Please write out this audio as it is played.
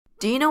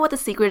Do you know what the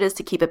secret is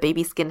to keep a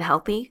baby's skin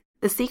healthy?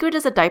 The secret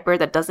is a diaper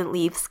that doesn't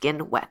leave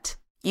skin wet.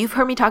 You've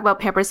heard me talk about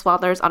Pampers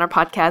Swaddlers on our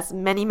podcast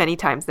many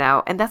times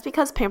now, and that's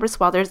because Pampers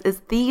Swaddlers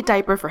is the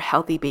diaper for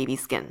healthy baby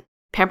skin.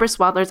 Pampers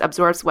Swaddlers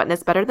absorbs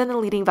wetness better than the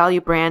leading value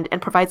brand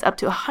and provides up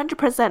to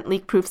 100%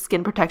 leak-proof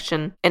skin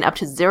protection and up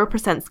to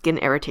 0% skin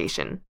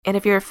irritation. And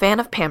if you're a fan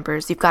of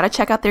Pampers, you've got to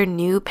check out their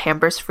new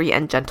Pampers Free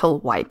and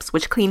Gentle wipes,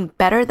 which clean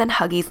better than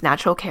Huggies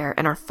Natural Care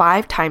and are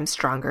 5 times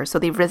stronger, so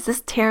they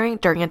resist tearing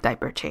during a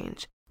diaper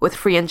change. With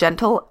Free and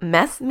Gentle,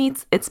 mess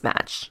meets its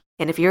match.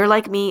 And if you're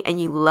like me and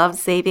you love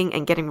saving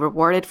and getting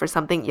rewarded for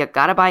something you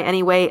gotta buy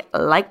anyway,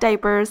 like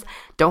diapers,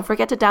 don't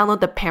forget to download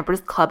the Pampers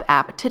Club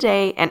app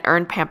today and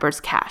earn Pampers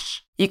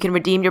Cash. You can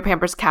redeem your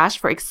Pampers Cash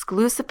for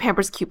exclusive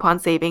Pampers coupon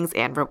savings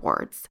and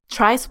rewards.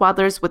 Try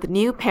Swaddlers with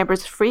new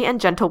Pampers Free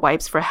and Gentle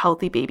wipes for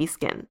healthy baby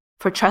skin.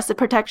 For trusted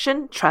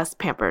protection, trust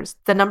Pampers,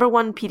 the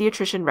 #1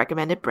 pediatrician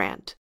recommended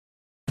brand.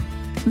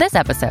 This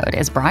episode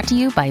is brought to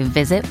you by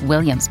Visit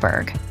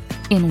Williamsburg.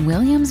 In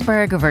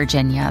Williamsburg,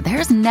 Virginia,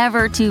 there's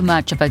never too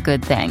much of a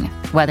good thing.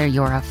 Whether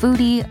you're a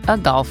foodie, a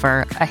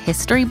golfer, a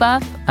history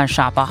buff, a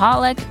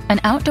shopaholic, an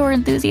outdoor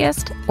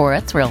enthusiast, or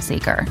a thrill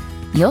seeker,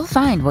 you'll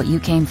find what you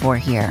came for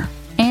here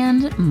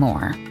and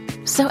more.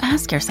 So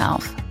ask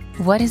yourself,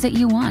 what is it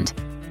you want?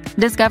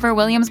 Discover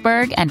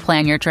Williamsburg and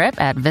plan your trip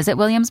at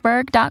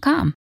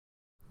visitwilliamsburg.com.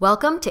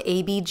 Welcome to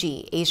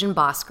ABG, Asian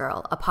Boss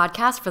Girl, a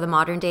podcast for the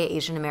modern-day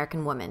Asian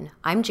American woman.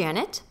 I'm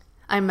Janet.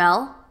 I'm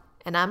Mel.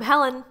 And I'm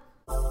Helen.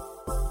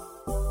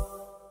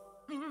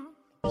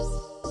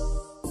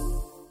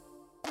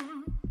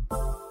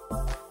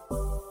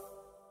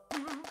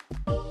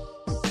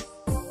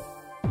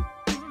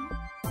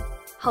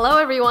 Hello,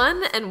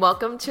 everyone, and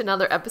welcome to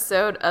another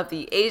episode of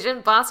the Asian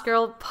Boss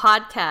Girl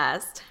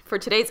podcast. For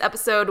today's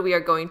episode, we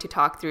are going to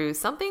talk through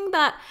something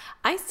that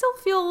I still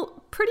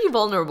feel pretty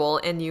vulnerable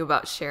and new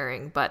about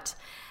sharing, but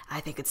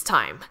I think it's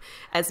time.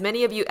 As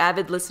many of you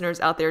avid listeners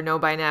out there know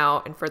by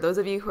now, and for those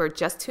of you who are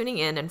just tuning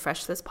in and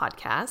fresh to this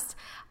podcast,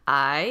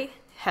 I,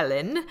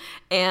 Helen,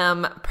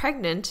 am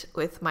pregnant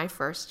with my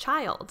first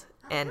child.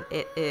 And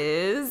it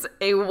is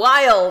a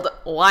wild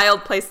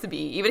place to be.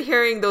 Even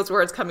hearing those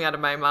words coming out of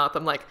my mouth,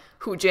 I'm like,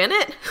 who,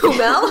 Janet? Who,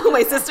 Mel? Who,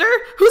 my sister?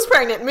 Who's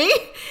pregnant? Me?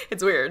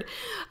 It's weird.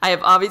 I have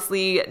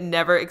obviously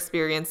never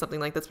experienced something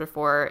like this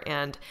before.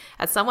 And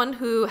as someone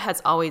who has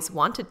always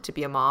wanted to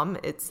be a mom,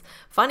 it's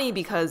funny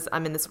because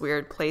I'm in this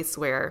weird place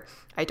where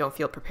I don't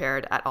feel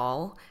prepared at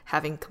all,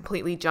 having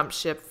completely jumped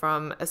ship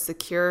from a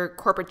secure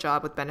corporate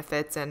job with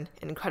benefits and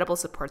an incredible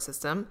support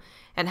system,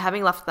 and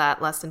having left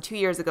that less than 2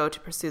 years ago to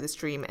pursue this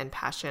dream and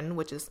passion,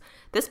 which is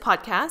this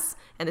podcast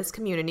and this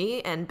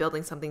community and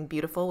building something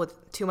beautiful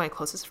with two of my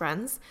closest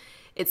friends.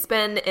 It's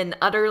been an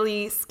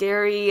utterly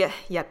scary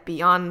yet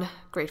beyond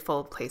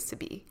grateful place to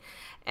be.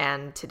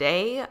 And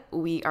today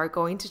we are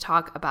going to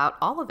talk about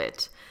all of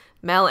it.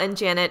 Mel and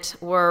Janet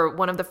were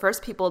one of the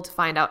first people to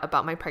find out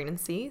about my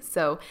pregnancy,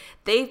 so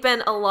they've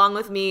been along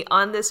with me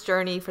on this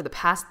journey for the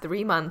past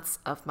 3 months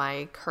of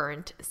my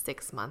current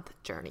 6-month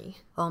journey.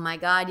 Oh my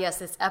God, yes,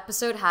 this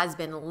episode has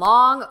been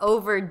long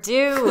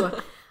overdue.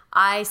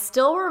 I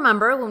still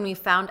remember when we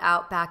found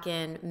out back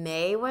in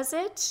May, was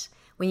it?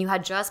 When you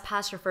had just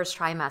passed your first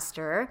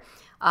trimester.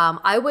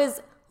 I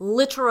was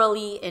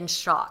literally in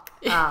shock.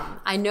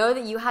 I know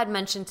that you had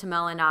mentioned to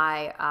Mel and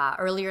I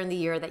earlier in the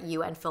year that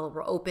you and Phil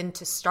were open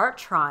to start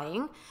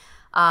trying.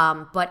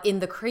 But in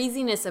the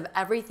craziness of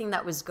everything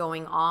that was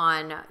going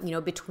on,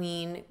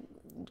 between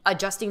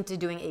adjusting to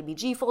doing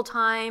ABG full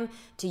time,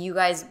 to you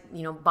guys,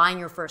 buying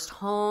your first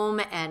home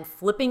and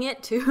flipping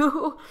it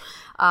to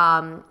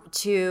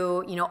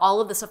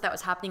all of the stuff that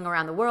was happening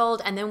around the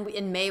world. And then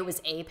in May it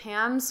was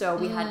APAM. So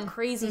we had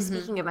crazy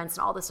speaking events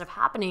and all this stuff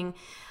happening.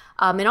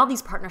 And all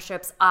these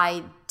partnerships,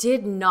 I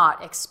did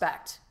not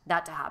expect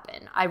that to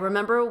happen. I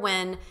remember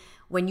when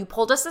you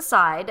pulled us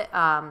aside,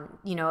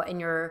 in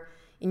your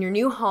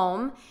new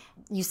home,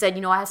 you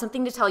said, I have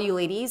something to tell you,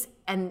 ladies.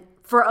 And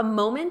for a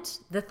moment,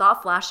 the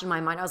thought flashed in my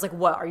mind. I was like,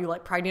 what, are you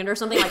like pregnant or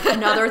something? Like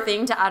another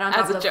thing to add on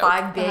top of the joke.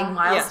 5 big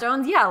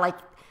milestones? Yeah,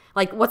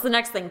 like what's the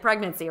next thing?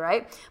 Pregnancy,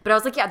 right? But I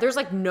was like, yeah, there's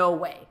like no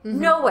way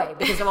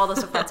because of all the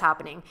stuff that's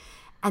happening.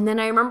 And then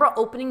I remember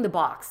opening the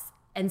box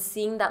and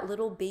seeing that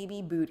little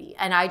baby booty.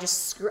 And I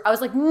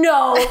was like,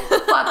 no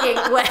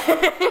fucking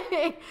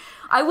way.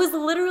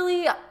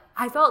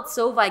 I felt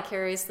so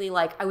vicariously,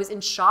 like I was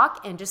in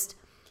shock, and just,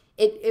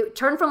 it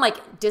turned from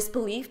like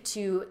disbelief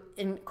to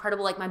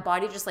incredible, like my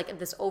body just like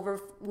this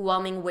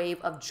overwhelming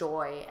wave of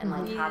joy and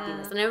like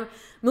happiness. And I'm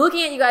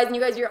looking at you guys, and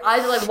your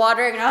eyes are like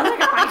watering, and I was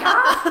like, oh my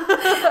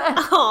God.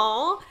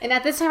 Aww. And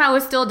at this time I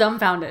was still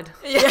dumbfounded.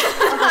 Yeah. I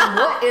was like,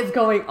 what is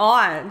going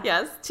on?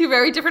 Yes, 2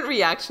 very different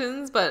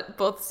reactions, but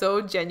both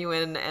so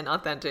genuine and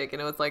authentic,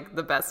 and it was like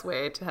the best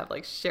way to have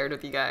like shared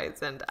with you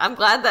guys. And I'm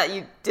glad that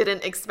you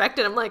didn't expect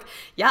it. I'm like,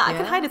 I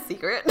could hide a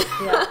secret.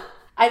 Yeah.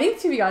 I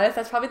think, to be honest,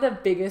 that's probably the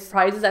biggest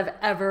prizes I've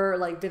ever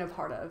like been a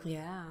part of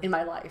in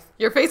my life.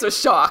 Your face was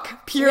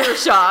shock, pure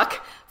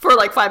shock for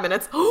like 5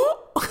 minutes.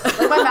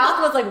 Like my mouth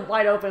was like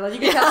wide open. Like you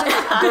could tell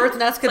like bird's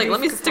nest could Like, be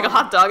let me stick a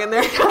hot dog in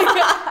there.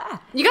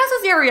 You guys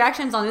will see our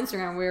reactions on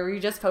Instagram where we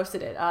just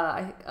posted it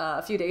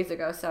a few days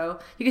ago. So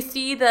you can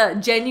see the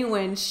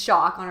genuine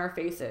shock on our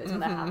faces when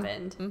that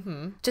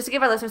happened. Just to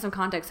give our listeners some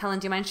context, Helen,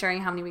 do you mind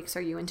sharing how many weeks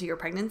are you into your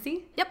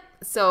pregnancy? Yep.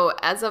 So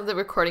as of the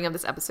recording of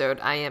this episode,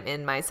 I am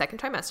in my second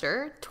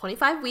trimester,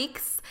 25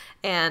 weeks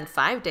and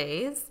 5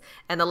 days.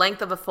 And the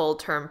length of a full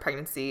term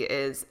pregnancy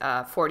is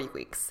 40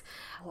 weeks.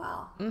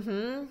 Wow.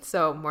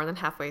 So more than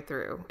halfway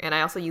through. And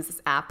I also use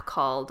this app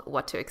called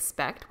What to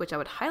Expect, which I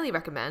would highly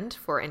recommend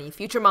for any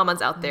future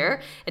mamas out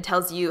there. It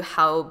tells you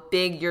how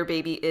big your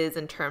baby is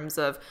in terms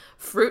of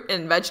fruit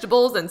and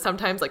vegetables and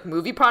sometimes like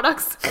movie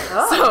products.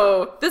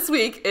 So this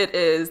week it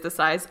is the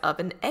size of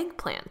an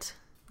eggplant.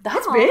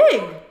 That's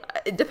big.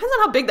 It depends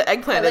on how big the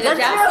eggplant is.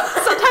 Sometimes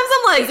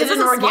I'm like, is it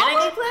an organic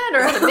eggplant or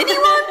a mini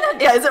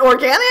one? Yeah, is it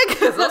organic?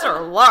 Because those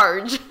are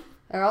large.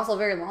 They're also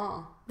very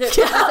long.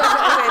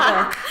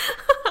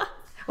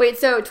 Wait,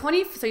 so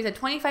you said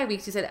 25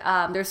 weeks. You said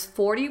there's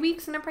 40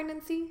 weeks in a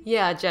pregnancy?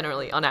 Yeah,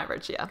 generally, on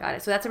average, yeah. Got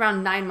it. So that's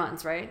around 9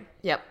 months, right?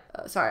 Yep.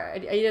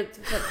 Sorry, I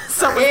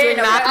Someone's doing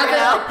math right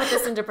now. Put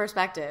this into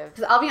perspective.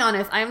 Because I'll be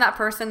honest, I am that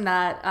person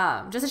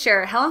that, just to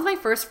share, Helen's my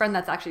first friend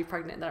that's actually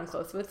pregnant that I'm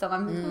close with. So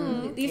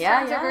these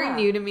friends are very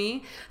new to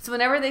me. So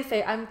whenever they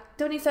say, I'm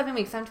 27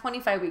 weeks, I'm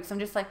 25 weeks, I'm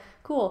just like,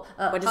 cool.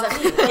 What does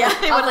that mean? Yeah,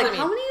 I was like,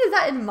 how many is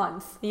that in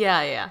months?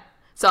 Yeah.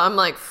 So I'm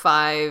like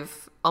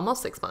 5,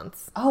 almost 6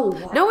 months. Oh,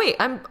 wow. No, wait,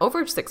 I'm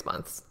over 6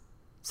 months.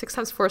 6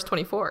 times 4 is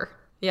 24.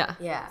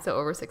 Yeah. So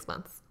over 6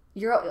 months.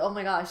 Oh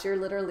my gosh, you're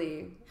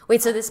literally...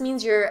 Wait, so this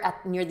means you're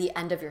near the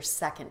end of your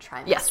second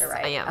trimester, Yes,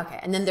 right? I am. Okay,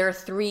 and then there are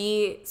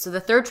 3. So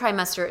the third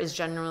trimester is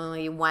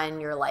generally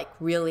when you're like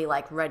really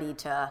like ready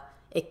to.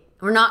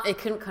 It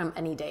couldn't come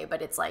any day,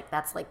 but it's like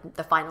that's like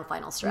the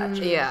final stretch.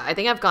 Yeah, I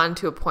think I've gotten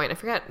to a point. I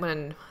forget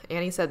when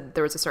Annie said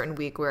there was a certain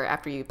week where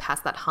after you pass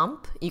that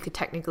hump, you could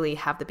technically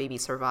have the baby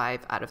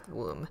survive out of the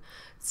womb.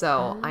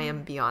 So I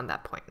am beyond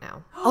that point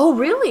now. Oh,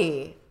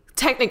 really?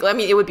 Technically, I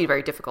mean, it would be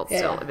very difficult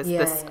still if it's Yeah,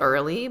 this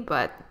early,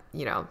 but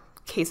you know,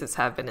 cases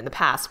have been in the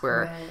past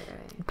where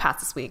past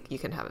this week you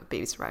can have a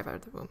baby survive out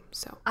of the womb.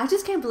 So I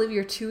just can't believe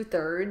you're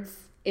 2/3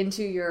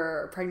 into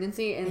your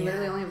pregnancy and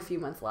literally only have a few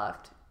months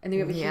left. And you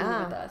have a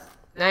human with us.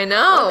 I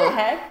know. What the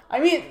heck?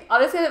 I mean,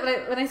 honestly,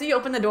 when I see you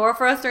open the door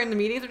for us during the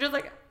meetings, we're just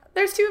like,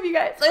 there's 2 of you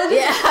guys.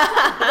 Yeah.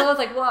 I was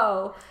like,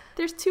 whoa.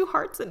 There's 2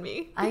 hearts in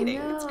me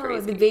beating. I know. It's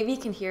crazy. The baby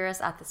can hear us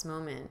at this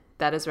moment.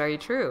 That is very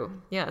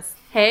true. Yes.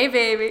 Hey,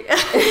 baby.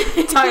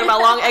 Talking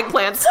about long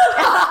eggplants.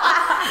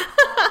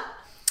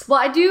 Well,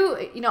 I do,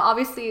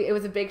 obviously it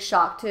was a big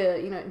shock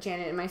to,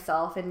 Janet and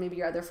myself and maybe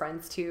your other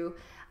friends too.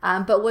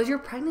 But was your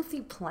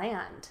pregnancy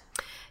planned?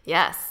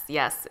 Yes,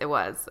 it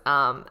was.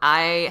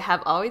 I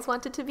have always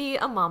wanted to be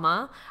a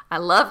mama. I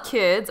love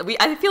kids.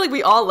 I feel like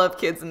we all love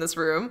kids in this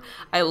room.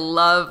 I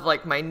love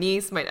like my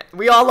niece.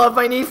 We all love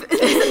my niece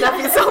and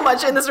nephew so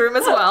much in this room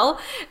as well.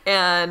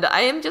 And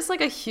I am just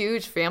like a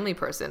huge family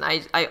person.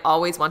 I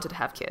always wanted to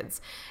have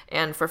kids.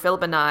 And for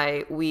Philip and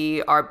I,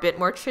 we are a bit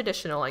more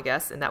traditional, I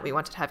guess, in that we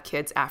wanted to have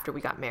kids after we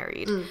got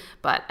married.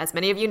 But as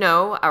many of you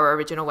know, our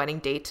original wedding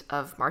date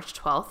of March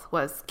 12th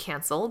was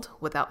canceled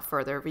without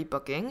further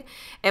rebooking.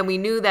 And we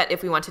knew that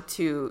if we wanted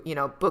to,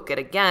 book it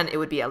again, it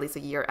would be at least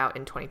a year out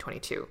in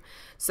 2022.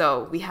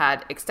 So we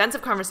had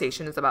extensive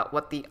conversations about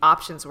what the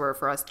options were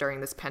for us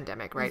during this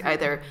pandemic, right?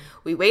 Either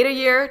we wait a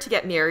year to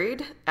get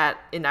married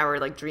in our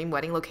like dream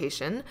wedding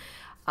location,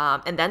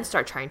 and then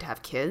start trying to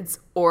have kids,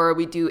 or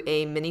we do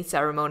a mini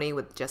ceremony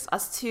with just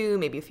us 2,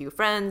 maybe a few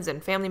friends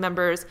and family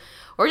members,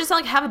 or just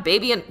like have a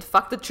baby and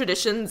fuck the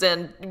traditions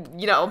and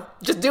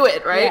just do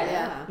it, right?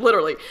 Yeah.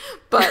 Literally.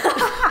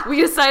 But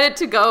we decided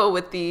to go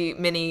with the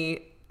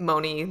mini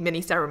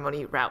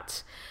ceremony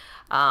route.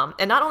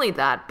 And not only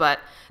that, but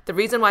the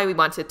reason why we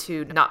wanted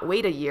to not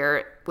wait a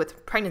year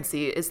with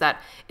pregnancy is that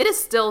it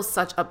is still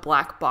such a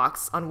black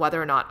box on whether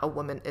or not a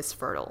woman is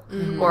fertile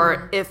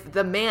or if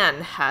the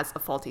man has a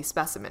faulty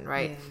specimen,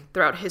 right?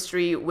 Throughout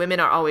history, women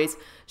are always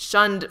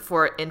shunned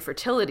for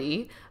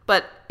infertility,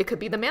 but it could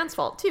be the man's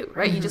fault too,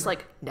 right? You just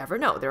like never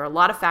know. There are a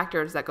lot of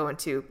factors that go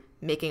into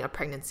making a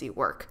pregnancy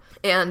work.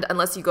 And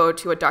unless you go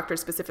to a doctor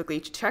specifically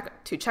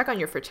to check on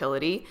your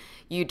fertility,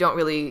 you don't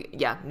really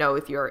know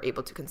if you're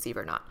able to conceive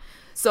or not.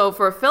 So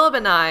for Philip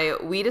and I,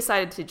 we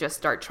decided to just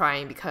start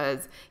trying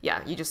because,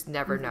 you just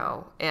never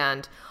know.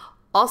 And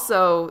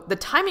also, the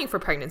timing for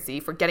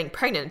pregnancy, for getting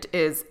pregnant,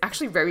 is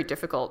actually very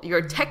difficult.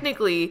 You're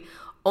technically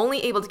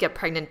only able to get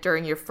pregnant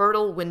during your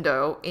fertile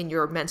window in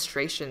your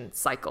menstruation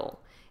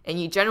cycle.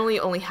 And you generally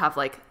only have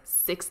like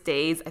 6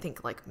 days, I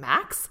think like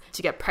max,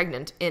 to get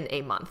pregnant in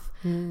a month.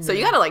 So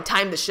you gotta like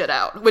time the shit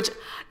out, which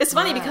is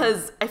funny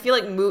because I feel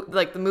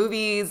like the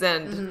movies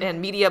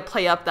and media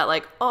play up that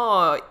like,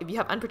 oh, if you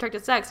have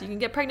unprotected sex, you can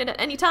get pregnant at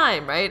any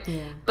time, right?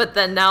 Yeah. But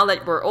then now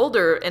that we're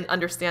older and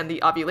understand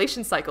the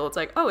ovulation cycle, it's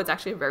like, oh, it's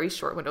actually a very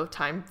short window of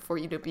time for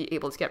you to be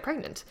able to get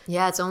pregnant.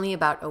 Yeah, it's only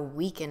about a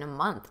week in a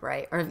month,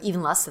 right? Or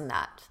even less than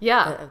that.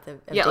 Yeah.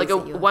 Like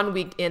 1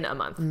 week in a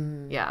month.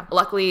 Yeah.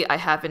 Luckily, I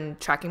have been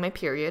tracking my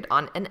period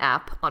on an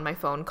app on my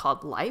phone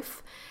called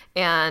Life.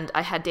 And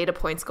I had data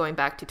points going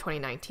back to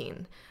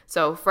 2019.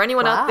 So for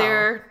anyone out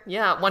there,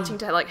 wanting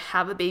to like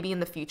have a baby in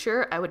the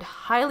future, I would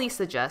highly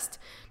suggest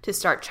to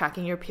start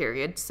tracking your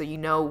period so you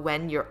know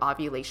when your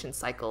ovulation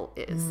cycle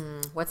is.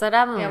 What's that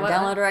app? I'm gonna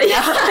download it right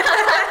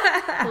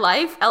now.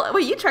 Life.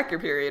 Wait, you track your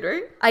period,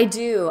 right? I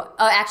do.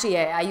 Actually,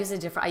 yeah. I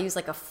use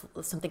like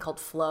something called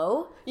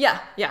Flow. Yeah.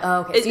 Oh,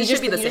 okay. So it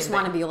should be the same You just thing.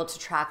 want to be able to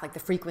track like the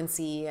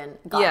frequency and.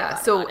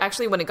 So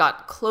actually, when it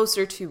got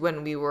closer to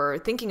when we were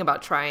thinking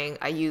about trying,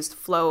 I used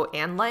Flow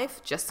and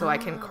Life just so I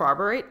can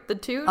corroborate the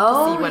two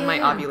to see when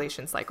my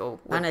ovulation cycle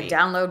would I'm be.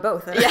 gonna download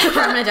both. I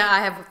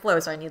have Flow,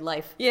 so I need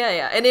Life.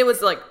 Yeah. And it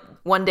was like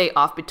 1 day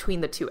off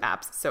between the two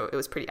apps, so it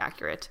was pretty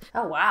accurate.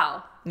 Oh,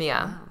 wow.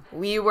 Yeah. Wow.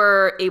 We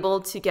were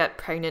able to get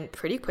pregnant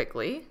pretty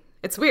quickly.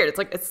 It's weird.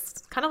 It's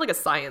kind of like a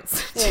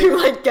science to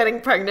like getting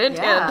pregnant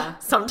and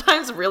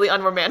sometimes really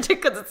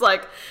unromantic because it's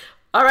like,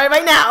 all right,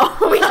 right now,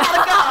 we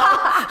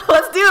gotta go.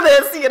 Let's do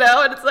this,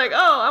 And it's like,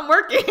 oh, I'm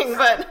working.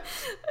 But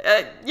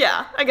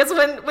I guess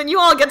when you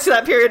all get to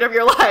that period of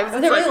your lives.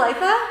 Is it really like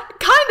that?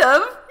 Kind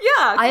of,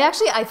 yeah.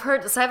 I've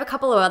heard, so I have a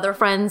couple of other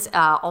friends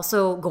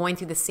also going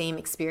through the same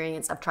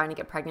experience of trying to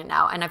get pregnant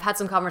now. And I've had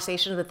some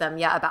conversations with them,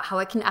 about how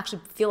it can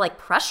actually feel like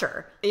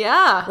pressure.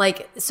 Yeah.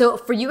 Like, so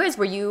for you guys,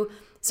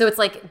 so it's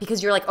like,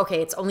 because you're like,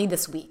 okay, it's only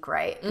this week,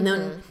 right? And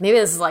then maybe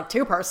this is like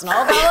too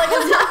personal, but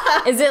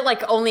like, is it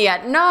like only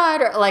at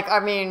night or like, I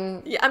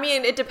mean. Yeah, I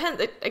mean, it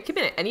depends. It could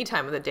be at any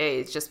time of the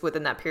day. It's just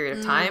within that period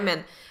of time.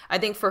 And I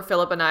think for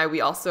Philip and I, we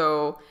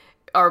also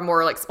are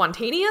more like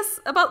spontaneous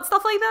about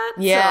stuff like that.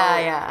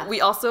 Yeah. We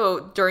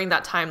also, during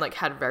that time, like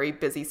had very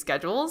busy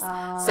schedules.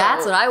 So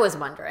that's what I was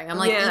wondering. I'm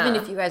like, even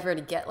if you guys were to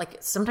get, like,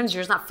 sometimes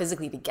you're just not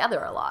physically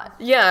together a lot.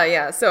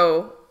 Yeah.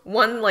 So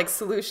one like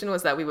solution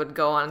was that we would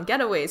go on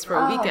getaways for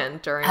a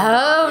weekend during.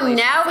 Oh,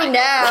 now we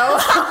know.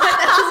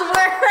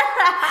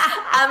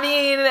 I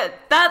mean,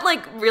 that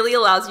like really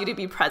allows you to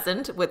be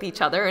present with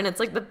each other, and it's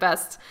like the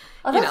best.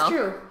 That's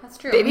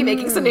true. Baby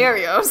making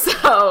scenario.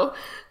 So.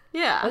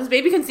 Yeah. Was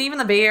baby conceived in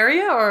the Bay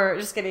Area or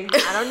just kidding?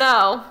 I don't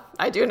know.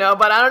 I do know,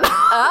 but I don't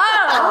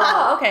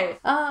know. Okay.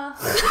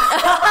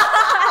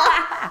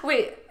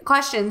 Wait,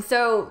 question.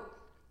 So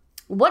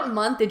what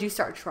month did you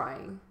start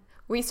trying?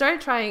 We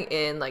started trying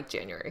in like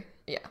January.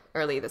 Yeah,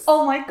 early this.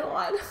 Oh my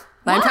God.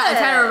 I'm trying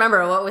to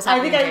remember what was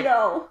happening. I think I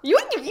know. You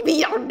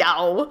don't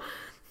know.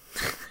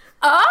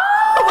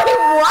 Oh, wait,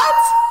 what?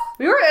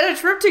 We were at a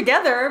trip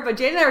together, but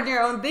Jane and I were doing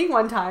our own thing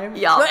one time.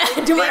 Yeah.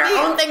 Doing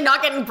our own thing,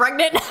 not getting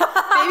pregnant. Baby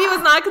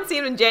was not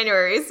conceived in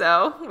January,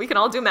 so we can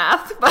all do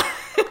math. But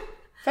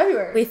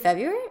February. Wait,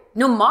 February?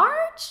 No,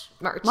 March?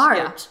 March.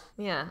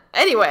 Yeah.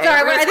 Anyway,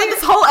 sorry, I think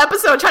this whole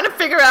episode trying to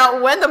figure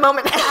out when the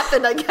moment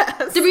happened, I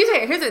guess. The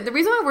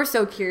reason why we're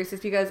so curious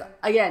is because,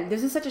 again,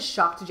 this is such a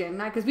shock to Jane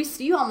and I, because we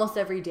see you almost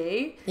every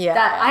day. Yeah.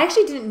 That I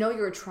actually didn't know you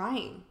were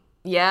trying.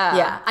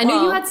 Yeah. I knew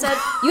you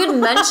had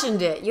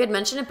mentioned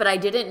it, but I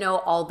didn't know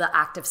all the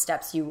active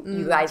steps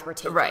you guys were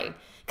taking. Right.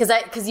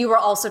 Because you were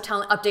also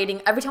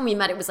updating, every time we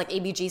met, it was like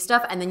ABG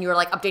stuff, and then you were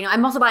like updating,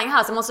 I'm also buying a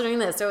house, I'm also doing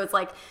this. So it's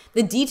like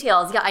the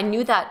details. Yeah, I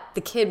knew that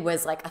the kid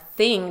was like a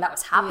thing that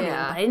was happening,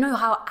 but I didn't know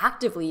how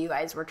actively you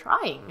guys were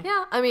trying.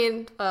 Yeah, I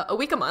mean, a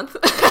week a month,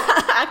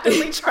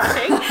 actively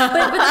trying.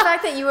 but the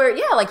fact that you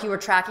were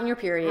tracking your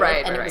period,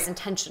 and it was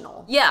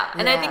intentional. Yeah,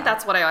 and I think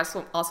that's what I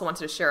also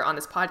wanted to share on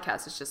this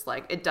podcast. It's just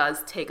like, it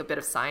does take a bit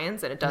of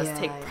science, and it does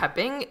take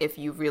prepping if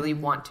you really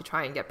want to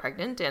try and get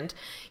pregnant. And,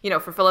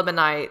 for Philip and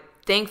I,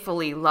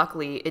 thankfully,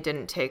 luckily, it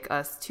didn't take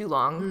us too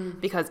long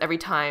because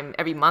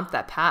every month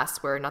that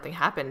passed where nothing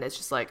happened, it's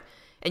just like,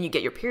 and you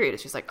get your period,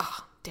 it's just like,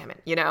 oh, damn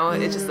it,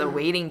 It's just a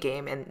waiting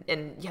game, and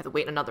you have to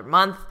wait another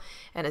month,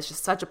 and it's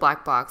just such a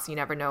black box. You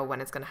never know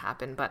when it's going to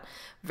happen. But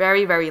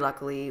very, very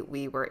luckily,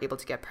 we were able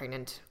to get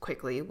pregnant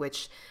quickly,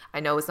 which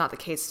I know is not the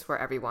case for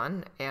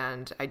everyone,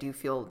 and I do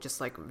feel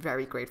just like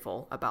very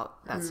grateful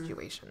about that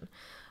situation.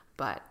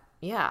 But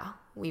yeah,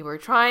 we were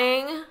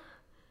trying,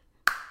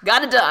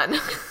 got it done.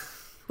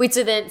 Wait,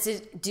 so then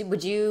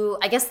would you,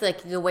 I guess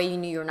the way you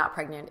knew you were not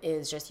pregnant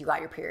is just you got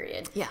your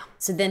period. Yeah.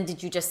 So then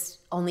did you just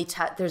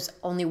there's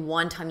only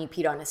one time you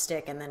peed on a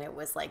stick and then it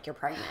was like you're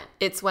pregnant?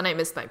 It's when I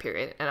missed my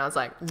period and I was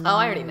like, oh,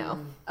 I already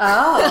know.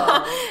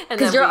 Oh.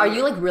 Because are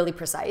you like really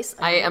precise?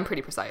 I am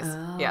pretty precise.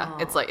 Oh. Yeah.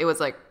 It was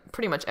like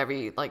pretty much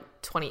every like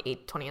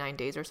 28, 29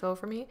 days or so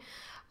for me.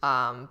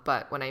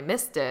 But when I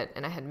missed it,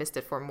 and I had missed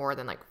it for more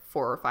than like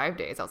 4 or 5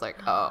 days, I was like,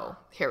 oh,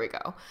 here we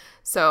go.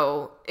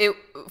 So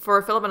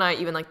for Philip and I,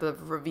 even like the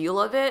reveal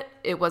of it,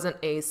 it wasn't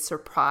a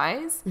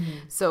surprise.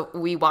 So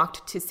we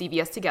walked to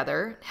CVS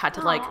together, had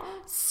to like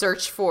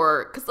search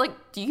for, because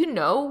like, do you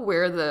know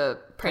where the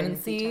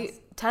pregnancy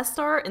tests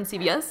are in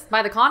CVS?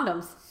 By the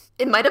condoms.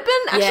 It might have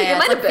been. Actually, it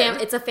might have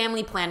been. It's a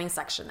family planning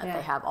section that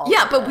they have all.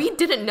 Yeah, but we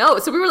didn't know.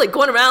 So we were like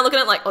going around looking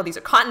at like, oh, these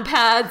are cotton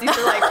pads. These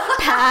are like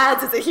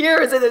pads. Is it here?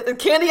 Is it the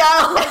candy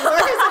aisle? Like, where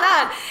is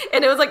that?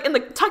 And it was like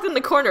tucked in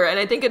the corner. And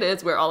I think it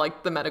is where all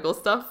like the medical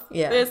stuff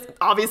is.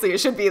 Obviously, it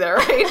should be there,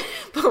 right?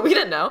 But we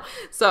didn't know.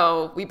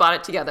 So we bought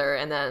it together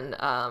and then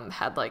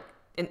had like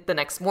the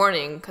next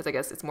morning, because I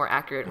guess it's more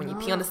accurate when you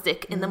pee on the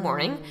stick in the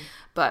morning.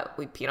 But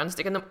I peed on the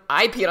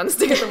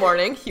stick in the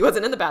morning. He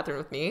wasn't in the bathroom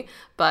with me.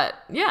 But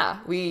yeah,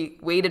 we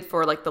waited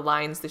for like the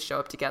lines to show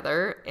up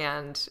together,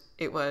 and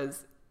it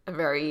was a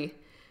very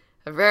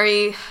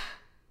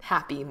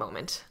happy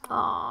moment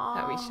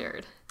that we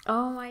shared.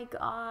 Oh my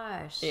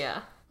gosh.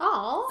 Yeah.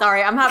 Oh.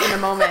 Sorry, I'm having a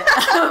moment.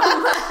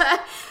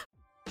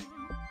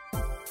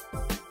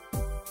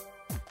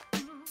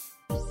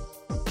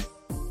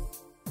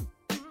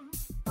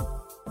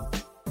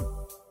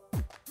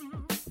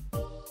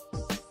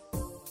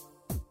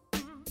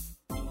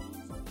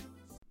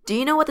 Do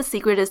you know what the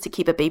secret is to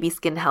keep a baby's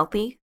skin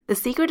healthy? The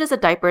secret is a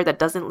diaper that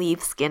doesn't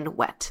leave skin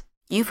wet.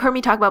 You've heard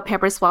me talk about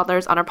Pampers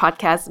Swaddlers on our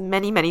podcast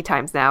many, many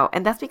times now,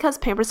 and that's because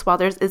Pampers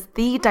Swaddlers is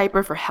the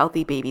diaper for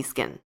healthy baby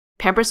skin.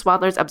 Pampers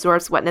Swaddlers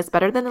absorbs wetness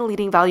better than the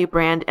leading value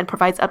brand and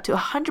provides up to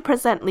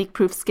 100%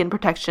 leak-proof skin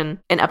protection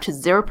and up to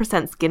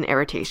 0% skin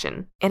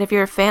irritation. And if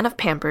you're a fan of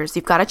Pampers,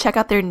 you've got to check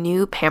out their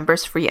new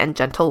Pampers Free and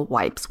Gentle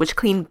wipes, which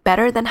clean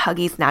better than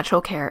Huggies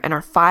Natural Care and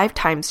are 5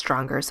 times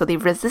stronger, so they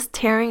resist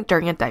tearing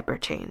during a diaper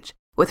change.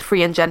 With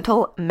Free and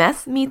Gentle,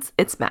 mess meets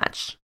its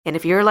match. And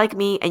if you're like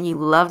me and you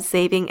love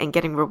saving and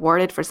getting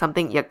rewarded for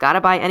something you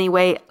gotta buy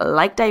anyway,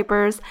 like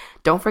diapers,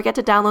 don't forget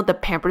to download the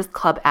Pampers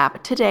Club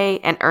app today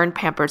and earn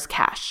Pampers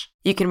Cash.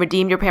 You can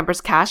redeem your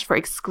Pampers Cash for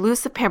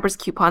exclusive Pampers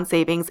coupon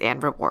savings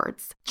and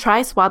rewards.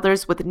 Try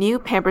Swaddlers with new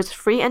Pampers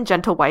Free and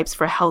Gentle wipes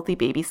for healthy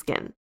baby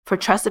skin. For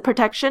trusted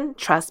protection,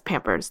 trust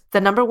Pampers, the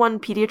 #1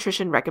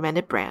 pediatrician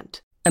recommended brand.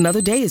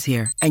 Another day is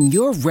here, and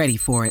you're ready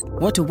for it.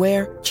 What to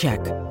wear? Check.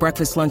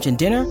 Breakfast, lunch, and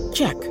dinner?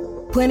 Check.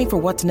 Planning for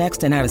what's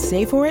next and how to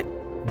save for it?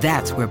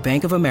 That's where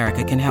Bank of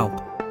America can help.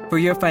 For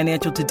your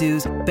financial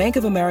to-dos, Bank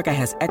of America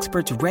has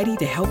experts ready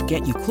to help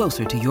get you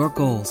closer to your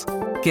goals.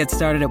 Get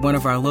started at one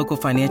of our local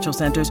financial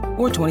centers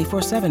or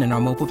 24/7 in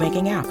our mobile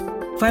banking app.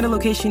 Find a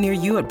location near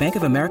you at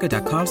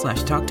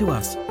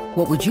bankofamerica.com/talktous.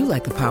 What would you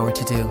like the power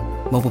to do?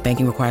 Mobile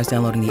banking requires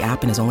downloading the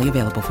app and is only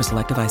available for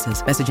select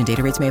devices. Message and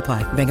data rates may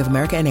apply. Bank of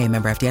America NA,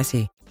 member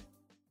FDIC.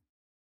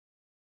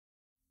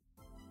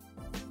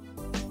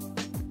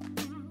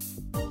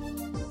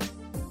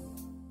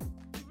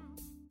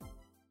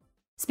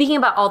 Speaking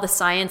about all the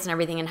science and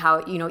everything and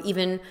how,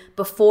 even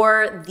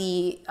before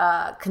the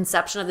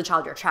conception of the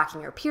child, you're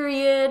tracking your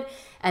period,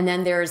 and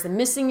then there's the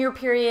missing your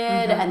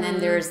period, and then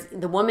there's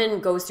the woman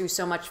goes through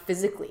so much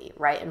physically,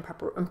 right, in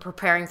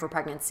preparing for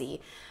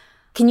pregnancy.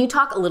 Can you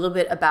talk a little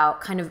bit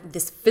about kind of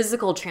this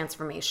physical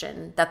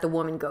transformation that the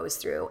woman goes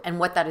through and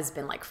what that has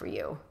been like for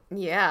you?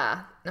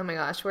 Yeah. Oh my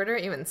gosh, where do I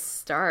even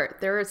start?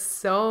 There are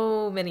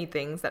so many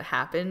things that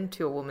happen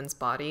to a woman's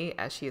body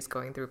as she is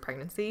going through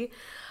pregnancy.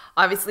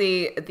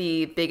 Obviously,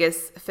 the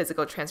biggest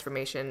physical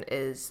transformation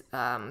is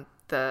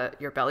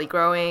your belly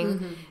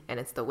growing, and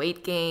it's the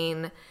weight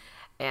gain.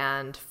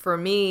 And for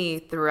me,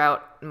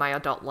 throughout my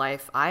adult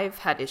life, I've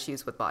had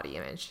issues with body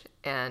image,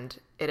 and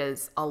it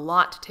is a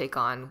lot to take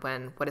on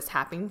when what is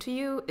happening to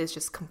you is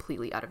just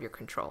completely out of your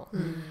control.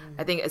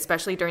 I think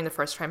especially during the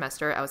first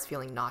trimester, I was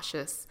feeling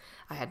nauseous.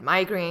 I had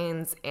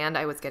migraines, and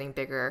I was getting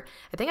bigger.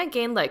 I think I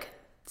gained like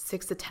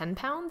 6 to 10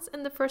 pounds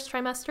in the first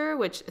trimester,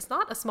 which is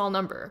not a small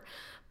number.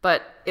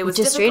 But it was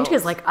just strange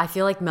difficult. because I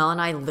feel like Mel and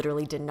I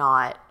literally did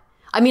not.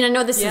 I mean, I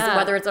know this is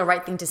whether it's the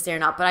right thing to say or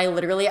not, but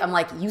I'm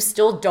like, you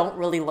still don't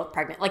really look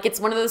pregnant. Like, it's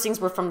one of those things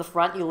where from the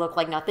front you look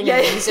like nothing. Yeah,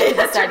 and then you sit to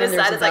the side and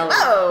there's it's like,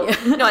 whoa.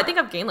 No, I think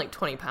I've gained like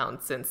 20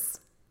 pounds since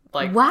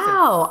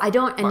wow. Since I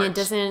don't, and March. it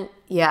doesn't,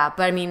 but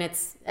I mean, it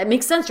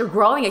makes sense. You're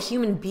growing a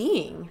human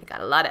being. I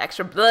got a lot of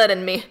extra blood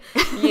in me.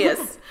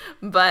 Yes.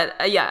 But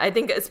I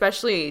think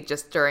especially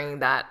just during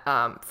that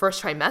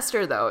first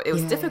trimester, though, it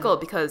was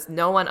difficult because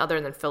no one other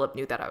than Philip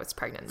knew that I was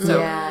pregnant. So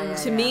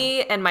to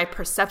me and my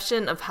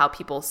perception of how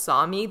people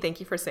saw me,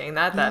 thank you for saying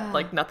that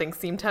like nothing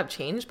seemed to have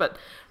changed. But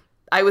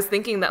I was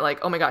thinking that like,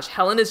 oh my gosh,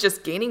 Helen is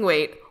just gaining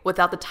weight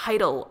without the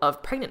title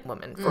of pregnant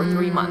woman for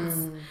 3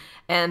 months.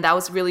 And that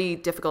was really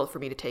difficult for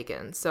me to take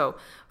in. So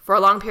for a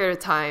long period of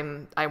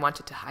time, I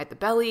wanted to hide the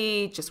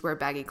belly, just wear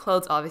baggy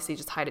clothes, obviously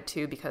just hide it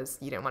too because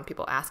you didn't want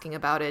people asking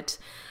about it.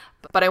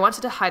 But I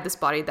wanted to hide this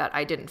body that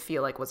I didn't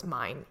feel like was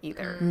mine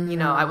either.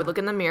 I would look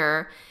in the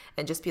mirror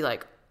and just be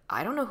like,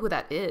 I don't know who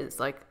that is.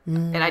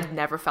 And I'd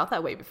never felt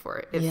that way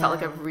before. It felt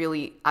like a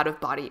really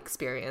out-of-body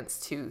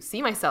experience to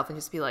see myself and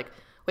just be like,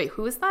 wait,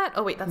 who is that?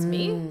 Oh, wait, that's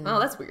me? Oh,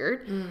 that's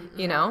weird,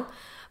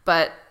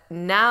 But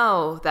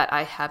now that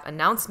I have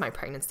announced my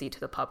pregnancy to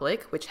the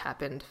public, which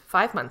happened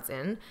 5 months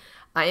in,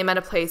 I am at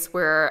a place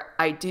where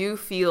I do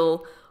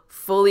feel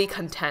fully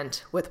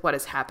content with what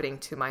is happening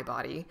to my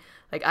body.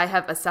 Like, I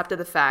have accepted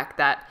the fact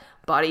that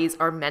bodies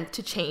are meant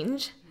to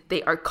change.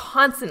 They are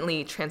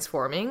constantly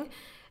transforming.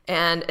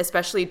 And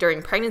especially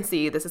during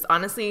pregnancy, this is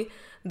honestly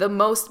the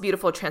most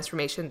beautiful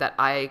transformation that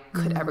I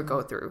could ever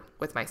go through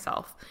with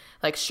myself.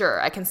 Like,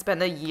 sure, I can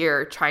spend a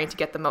year trying to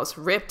get the most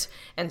ripped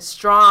and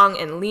strong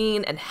and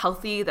lean and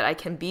healthy that I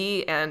can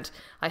be. And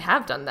I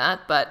have done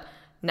that. But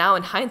now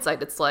in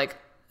hindsight, it's like,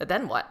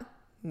 then what?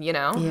 You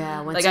know?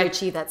 Yeah, once like you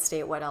achieve that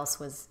state, what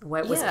was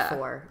it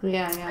for?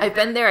 Yeah. I've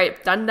been there,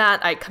 I've done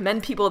that. I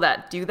commend people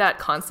that do that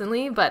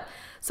constantly, but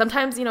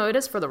sometimes, it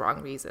is for the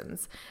wrong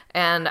reasons.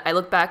 And I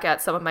look back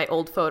at some of my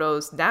old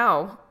photos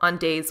now on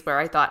days where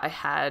I thought I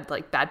had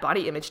like bad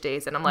body image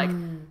days, and I'm like,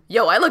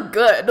 yo, I look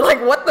good. Like,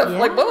 what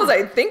was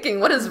I thinking?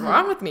 What is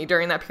wrong with me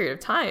during that period of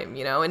time?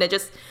 And it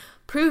just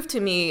proved to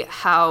me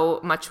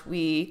how much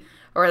we,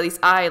 or at least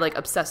I, like,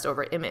 obsessed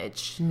over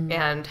image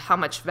and how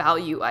much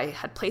value I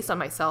had placed on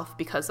myself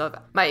because of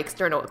my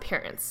external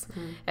appearance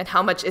and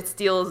how much it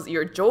steals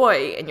your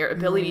joy and your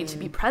ability to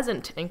be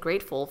present and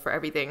grateful for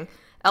everything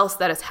else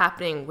that is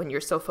happening when you're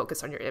so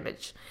focused on your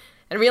image.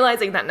 And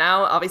realizing that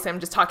now, obviously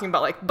I'm just talking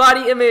about like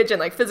body image and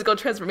like physical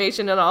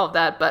transformation and all of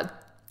that, but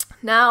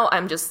now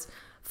I'm just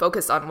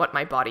focused on what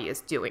my body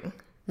is doing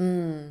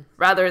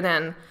rather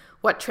than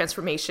what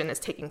transformation is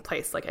taking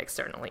place like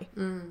externally.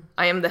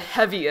 I am the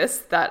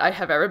heaviest that I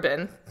have ever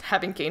been,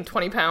 having gained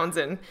 20 pounds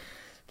in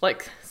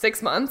like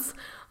 6 months,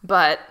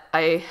 but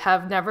I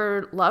have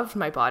never loved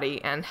my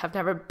body and have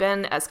never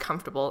been as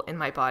comfortable in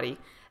my body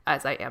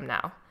as I am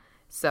now.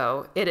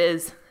 So it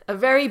is a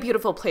very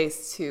beautiful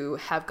place to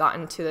have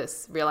gotten to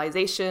this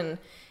realization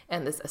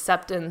and this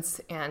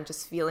acceptance and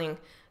just feeling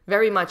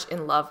very much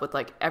in love with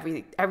like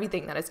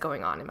everything that is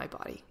going on in my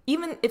body,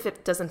 even if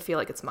it doesn't feel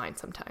like it's mine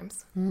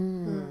sometimes.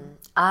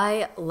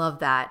 I love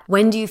that.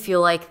 When do you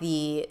feel like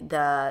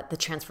the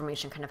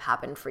transformation kind of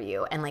happened for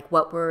you? And like,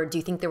 do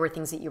you think there were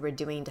things that you were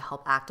doing to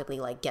help actively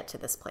like get to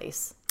this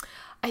place?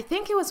 I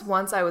think it was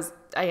once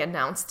I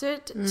announced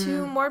it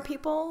to more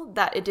people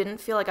that it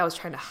didn't feel like I was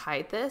trying to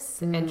hide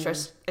this and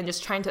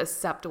just trying to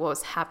accept what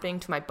was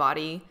happening to my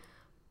body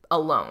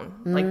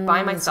alone, like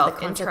by myself,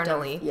 so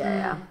internally.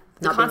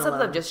 The Not concept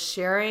of just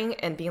sharing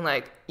and being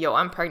like, yo,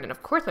 I'm pregnant.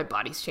 Of course my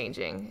body's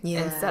changing.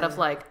 Yeah. Instead of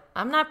like,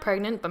 I'm not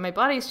pregnant, but my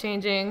body's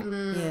changing.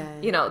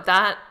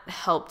 That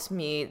helped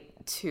me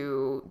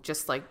to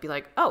just like be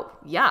like, oh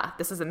yeah,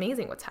 this is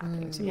amazing what's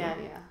happening to me.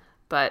 Yeah.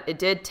 But it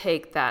did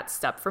take that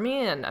step for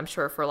me. And I'm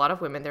sure for a lot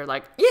of women, they're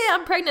like, yeah,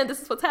 I'm pregnant.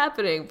 This is what's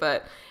happening.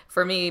 But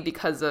for me,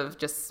 because of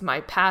just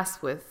my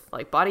past with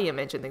like body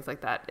image and things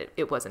like that,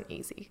 it wasn't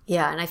easy.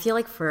 Yeah. And I feel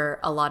like for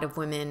a lot of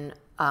women,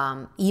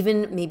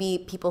 even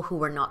maybe people who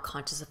were not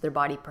conscious of their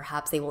body,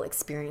 perhaps they will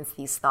experience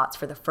these thoughts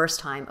for the first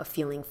time of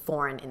feeling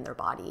foreign in their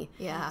body.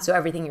 Yeah. So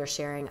everything you're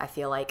sharing, I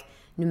feel like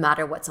no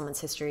matter what someone's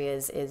history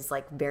is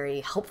like very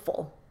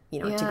helpful, to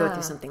go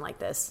through something like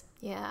this.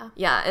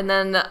 Yeah. And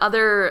then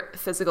other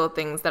physical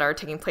things that are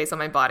taking place on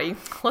my body.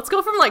 Let's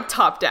go from like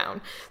top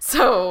down.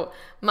 So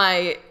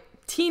my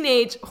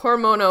teenage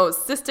hormonal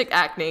cystic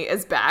acne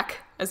is back,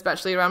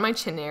 especially around my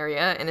chin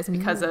area. And it's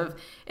because of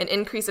an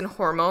increase in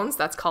hormones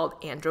that's called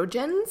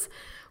androgens,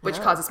 which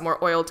causes more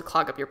oil to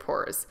clog up your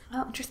pores.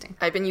 Oh, interesting.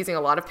 I've been using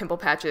a lot of pimple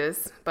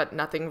patches, but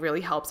nothing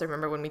really helps. I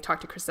remember when we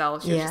talked to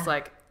Chriselle, she was just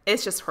like,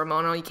 it's just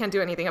hormonal. You can't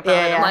do anything about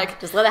it. I'm like,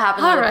 just let it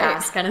happen, let it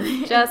pass kind of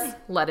thing. Just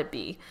let it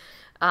be.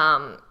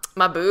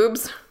 My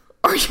boobs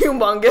are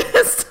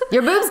humongous.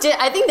 Your boobs did.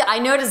 I think that I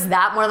noticed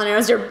that more than I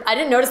noticed I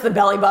didn't notice the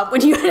belly bump when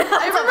you.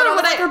 I remember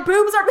when your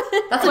boobs are.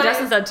 That's what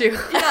Justin said too.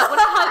 Yeah, when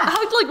I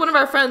hugged like one of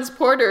our friends,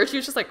 Porter, she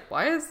was just like,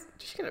 "Why is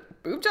she gonna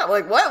boob job?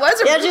 Like, what? Why is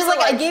her?" Yeah, she's like,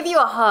 "I gave you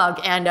a hug,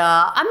 and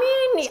I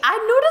mean, I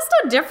noticed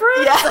a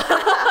difference."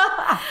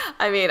 Yeah.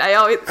 I mean,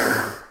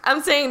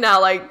 I'm saying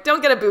now, like,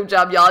 don't get a boob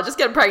job, y'all. Just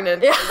get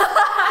pregnant. Yeah.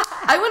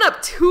 I went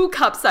up 2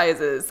 cup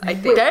sizes, I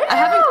think. Damn.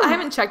 I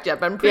haven't checked yet,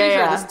 but I'm pretty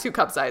sure there's 2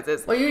 cup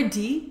sizes. Well, you're a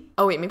D?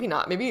 Oh, wait, maybe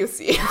not. Maybe you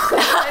C. Maybe 1.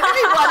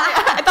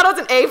 I thought it was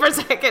an A for a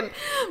second.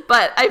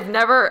 But I've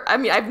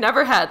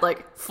never had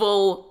like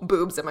full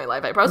boobs in my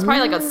life. I was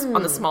probably like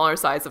on the smaller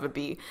size of a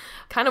B.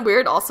 Kind of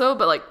weird also,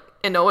 but like,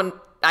 and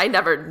I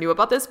never knew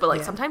about this, but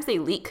like sometimes they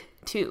leak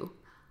too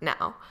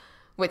now.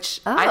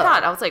 Which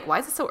I was like, why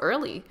is it so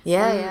early?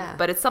 Yeah.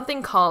 But it's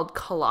something called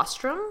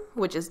colostrum,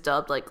 which is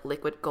dubbed like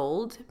liquid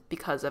gold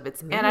because of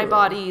its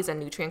antibodies and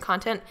nutrient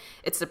content.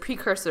 It's the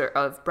precursor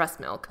of breast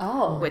milk,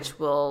 which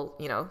will,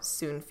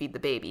 soon feed the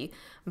baby.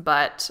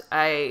 But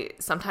I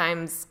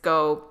sometimes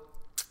go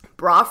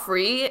bra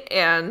free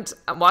and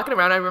I'm walking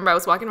around. I remember I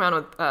was walking around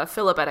with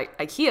Philip at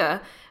IKEA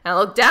and I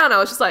looked down. I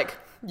was just like,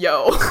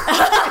 yo.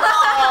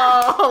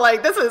 Oh,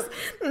 like, this is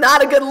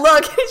not a good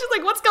look. And she's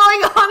like, what's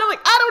going on? I'm like,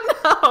 I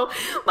don't know.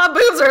 My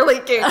boobs are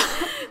leaking.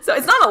 So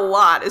it's not a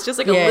lot. It's just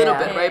like a little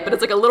bit, right? But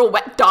it's like a little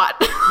wet dot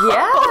on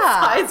both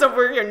sides of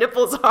where your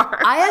nipples are.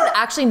 I had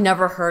actually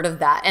never heard of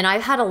that. And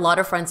I've had a lot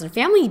of friends and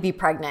family be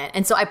pregnant.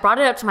 And so I brought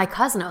it up to my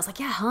cousin. I was like,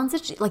 yeah, Helen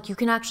said, like, you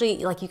can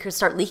actually, like, you could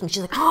start leaking.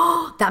 She's like,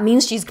 oh, that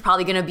means she's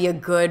probably going to be a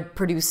good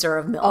producer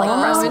of milk, like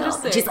breast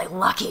milk. And she's like,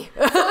 lucky.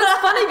 So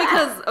it's funny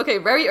because, okay,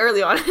 very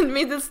early on, I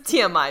made this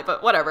TMI,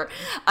 but whatever.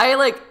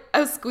 I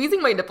was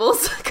squeezing my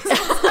nipples because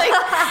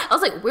I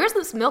was like, where's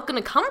this milk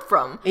going to come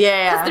from?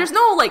 Yeah. Because there's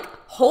no, like,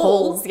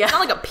 holes. Yeah. It's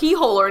not like a pee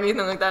hole or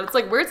anything like that. It's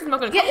like, where's this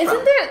milk going to come from?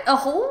 Isn't there a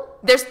hole?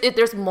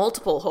 There's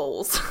multiple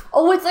holes.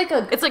 Oh, it's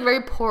like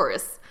very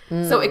porous.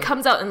 So it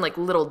comes out in, like,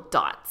 little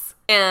dots.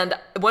 And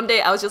one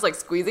day I was just, like,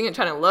 squeezing and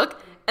trying to look.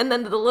 And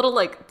then the little,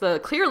 like, the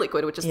clear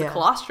liquid, which is the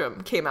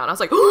colostrum, came out. I was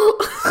like,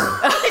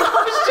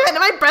 oh, shit,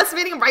 am I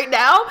breastfeeding right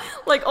now?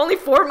 Like, only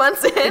 4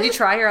 months in? Did you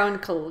try your own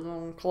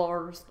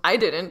chlors? I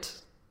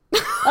didn't.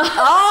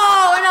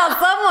 Oh, no,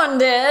 someone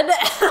did.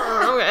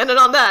 Okay, ended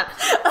on that.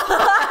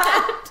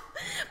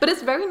 But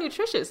it's very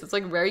nutritious. It's,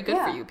 like, very good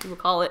for you.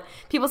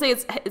 People say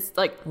it's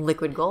like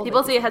Liquid gold.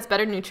 People say it has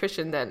better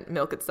nutrition than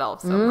milk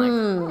itself. So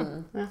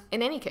I'm like,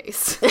 in any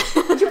case.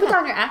 Did you put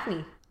down your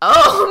acne?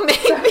 Oh,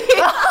 maybe.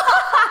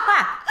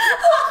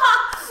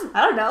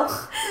 I don't know.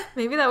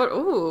 Maybe that would.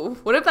 Ooh,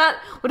 what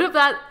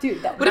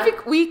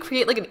if we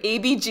create like an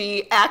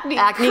ABG acne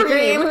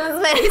cream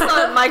based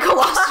on my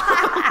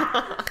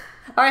colostrum?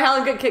 All right,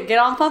 Helen, get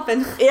on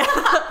pumping.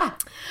 Yeah.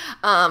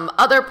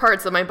 Other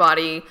parts of my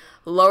body,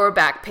 lower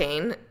back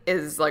pain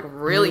is like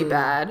really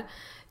bad.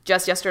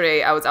 Just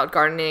yesterday, I was out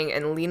gardening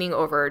and leaning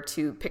over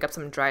to pick up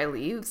some dry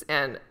leaves.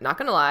 And not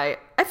gonna lie,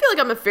 I feel like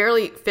I'm a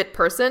fairly fit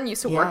person.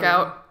 Used to work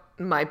out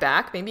my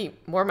back, maybe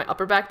more my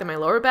upper back than my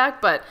lower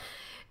back, but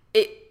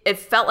it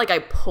felt like I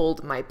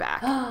pulled my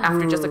back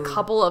after just a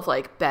couple of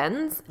like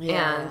bends,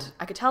 and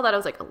I could tell that it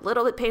was like a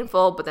little bit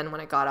painful, but then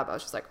when I got up I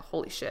was just like,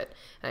 holy shit,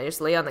 and I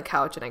just lay on the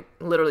couch and I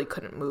literally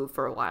couldn't move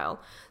for a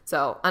while.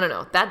 So I don't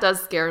know, that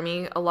does scare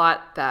me a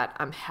lot that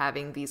I'm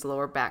having these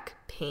lower back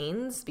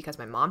pains because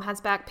my mom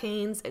has back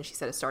pains and she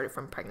said it started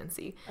from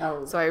pregnancy.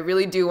 So I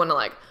really do want to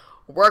like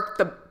work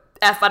the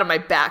F out of my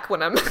back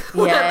when I'm,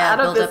 out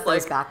of this,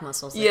 like, back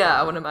muscles.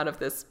 When I'm out of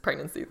this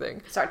pregnancy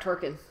thing. Start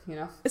twerking, you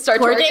know? Start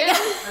twerking?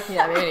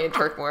 Yeah, maybe I need to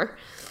twerk more.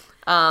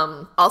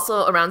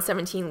 Also, around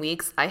 17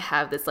 weeks, I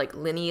have this, like,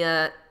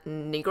 linea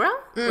nigra,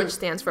 which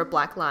stands for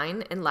black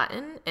line in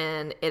Latin,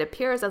 and it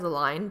appears as a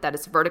line that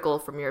is vertical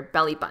from your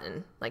belly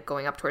button, like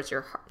going up towards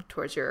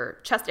your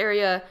chest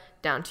area,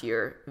 down to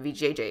your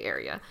VJJ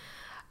area.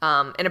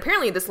 And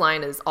apparently this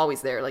line is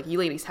always there. Like, you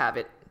ladies have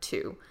it,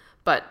 too.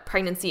 But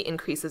pregnancy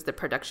increases the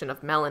production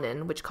of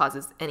melanin, which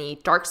causes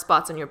any dark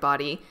spots on your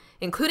body,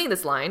 including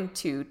this line,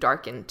 to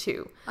darken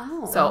too.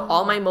 So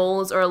all my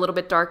moles are a little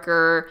bit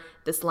darker.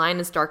 This line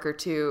is darker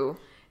too.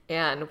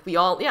 And we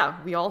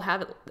all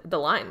have the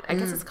line. I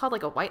guess it's called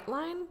like a white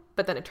line,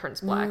 but then it turns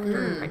black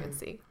during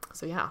pregnancy.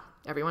 So yeah,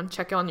 everyone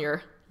check on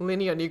your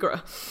linea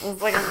nigra. It's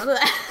like I'm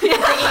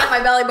thinking at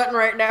my belly button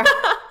right now.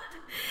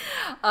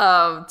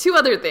 Two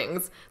other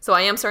things. So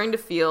I am starting to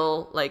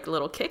feel like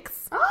little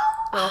kicks,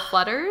 little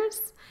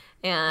flutters,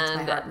 and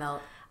my heart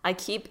melt. I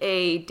keep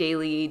a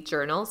daily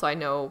journal, so I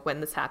know when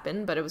this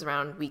happened, but it was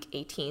around week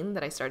 18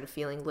 that I started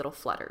feeling little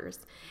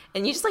flutters.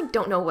 And you just like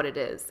don't know what it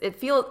is. It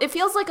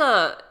feels like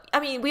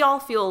we all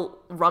feel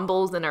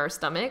rumbles in our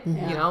stomach,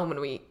 you know, when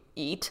we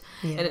eat,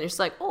 and it's just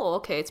like, oh,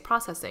 okay, it's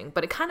processing.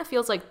 But it kind of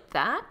feels like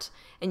that,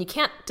 and you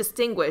can't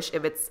distinguish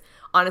if it's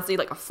honestly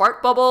like a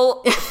fart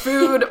bubble,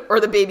 food, or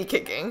the baby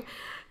kicking.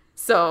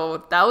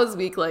 So that was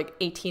week like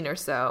 18 or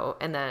so.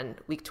 And then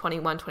week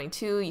 21,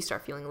 22, you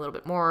start feeling a little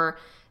bit more.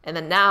 And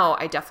then now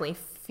I definitely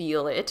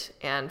feel it.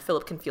 And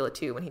Philip can feel it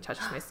too when he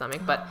touches my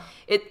stomach. But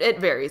it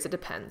varies. It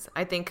depends.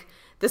 I think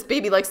this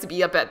baby likes to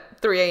be up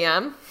at 3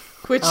 a.m.,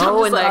 which I'm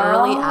just in like, the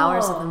early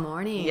hours of the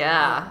morning.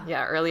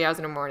 Yeah, early hours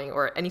in the morning.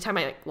 Or anytime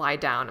I like lie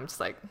down, I'm just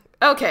like,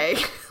 okay,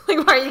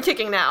 like, why are you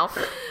kicking now?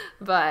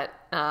 But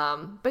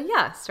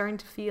yeah, starting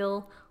to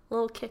feel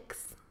little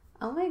kicks.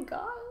 Oh my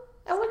God.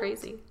 It's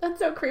crazy. That's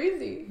so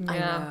crazy. Yeah. I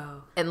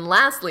know. And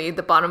lastly,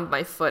 the bottom of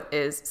my foot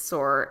is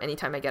sore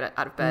anytime I get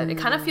out of bed. It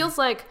kind of feels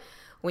like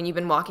when you've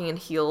been walking in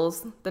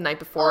heels the night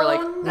before,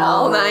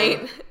 all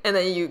night, and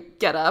then you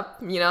get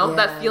up, you know,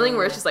 that feeling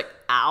where it's just like,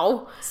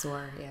 ow.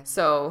 Sore, yeah.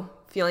 So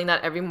feeling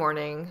that every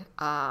morning.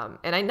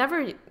 And I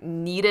never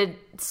needed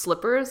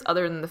slippers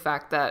other than the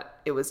fact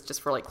that it was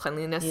just for like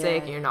cleanliness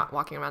sake, and you're not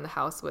walking around the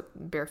house with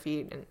bare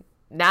feet. And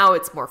now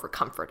it's more for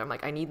comfort. I'm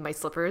like, I need my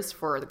slippers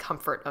for the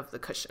comfort of the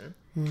cushion.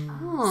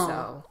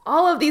 So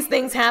all of these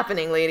things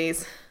happening,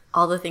 ladies.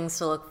 All the things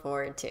to look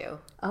forward to.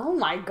 Oh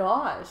my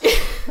gosh.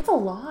 That's a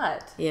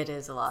lot. It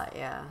is a lot,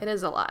 yeah. It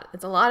is a lot.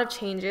 It's a lot of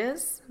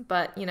changes,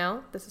 but you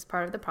know, this is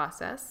part of the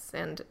process.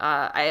 And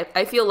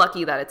I feel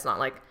lucky that it's not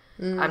like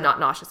I'm not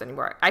nauseous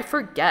anymore. I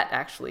forget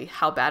actually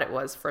how bad it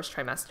was first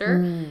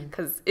trimester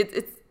because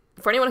it's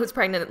for anyone who's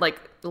pregnant, like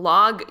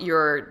log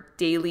your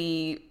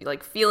daily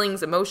like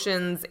feelings,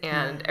 emotions,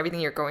 and everything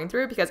you're going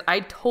through, because I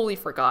totally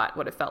forgot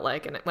what it felt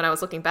like. And when I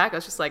was looking back, I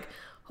was just like,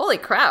 holy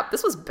crap,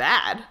 this was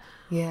bad.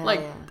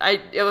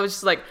 It was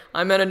just like,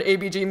 I'm at an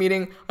ABG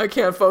meeting, I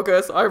can't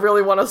focus, I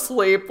really want to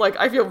sleep, like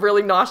I feel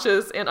really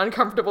nauseous and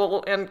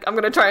uncomfortable, and I'm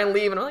gonna try and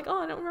leave. And I'm like,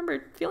 oh, I don't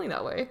remember feeling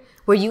that way.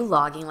 Were you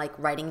logging, like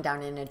writing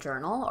down in a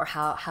journal, or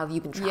how have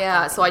you been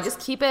tracking So I just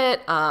keep it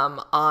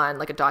on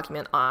like a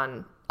document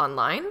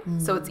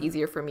online, so it's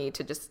easier for me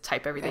to just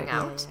type everything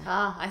out.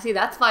 I see.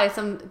 That's why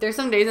there's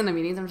some days in the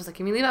meetings I'm just like,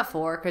 can we leave at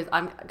 4?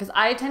 Because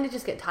I tend to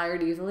just get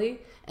tired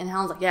easily. And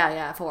Helen's like,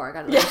 at 4, I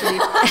gotta leave.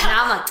 And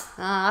I'm like,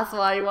 that's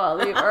why you want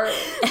to leave early.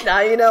 Now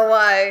you know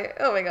why.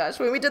 Oh my gosh,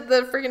 when we did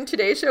the freaking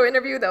Today Show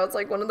interview, that was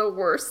like one of the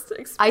worst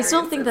experiences. I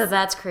still think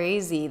that's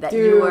crazy that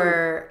you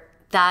were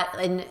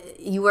and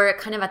you were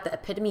kind of at the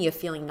epitome of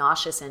feeling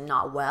nauseous and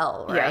not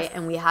well, right? Yes.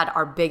 And we had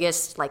our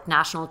biggest like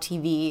national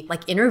TV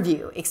like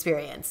interview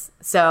experience.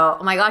 So,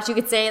 oh my gosh, you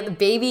could say the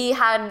baby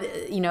had,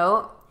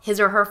 his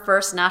or her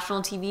first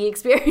national TV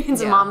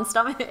experience in mom's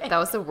stomach. That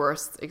was the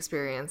worst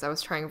experience. I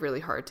was trying really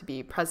hard to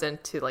be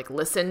present, to like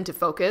listen, to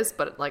focus,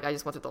 but like I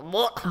just wanted to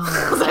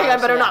I was like, I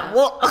better not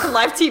on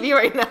live TV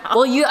right now.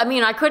 Well,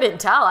 I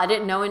couldn't tell. I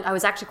didn't know, and I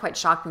was actually quite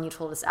shocked when you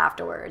told us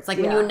afterwards. Like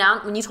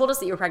when you told us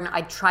that you were pregnant,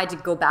 I tried to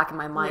go back in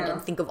my mind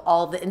and think of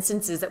all the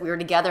instances that we were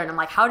together, and I'm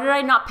like, how did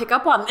I not pick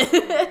up on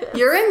this?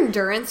 Your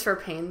endurance for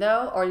pain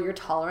though, or your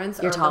tolerance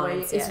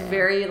is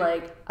very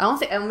like, I don't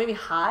say maybe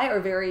high, or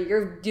very,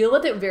 you deal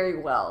with it very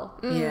well.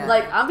 Yeah.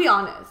 Like, I'll be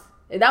honest.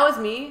 If that was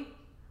me,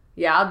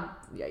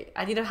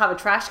 I need to have a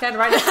trash can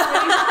right next to me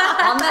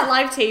on that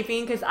live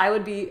taping, because I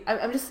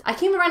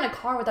can't even ride in a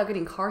car without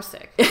getting car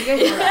sick. You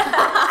guys know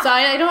that. So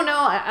I don't know.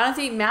 I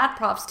honestly, mad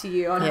props to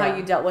you on how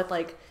you dealt with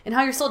and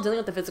how you're still dealing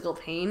with the physical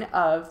pain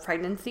of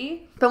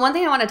pregnancy. But one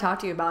thing I want to talk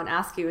to you about and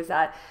ask you is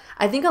that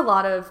I think a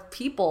lot of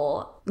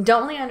people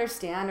don't really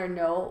understand or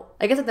know,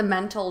 I guess, the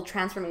mental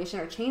transformation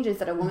or changes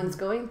that a woman's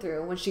going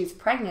through when she's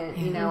pregnant,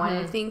 and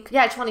I think,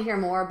 I just want to hear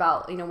more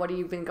about, what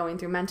you've been going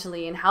through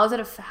mentally, and how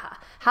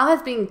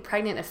has being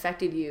pregnant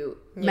affected you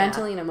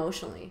mentally and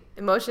emotionally?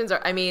 Emotions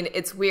are,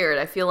 it's weird.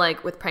 I feel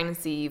like with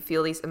pregnancy, you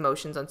feel these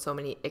emotions on so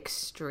many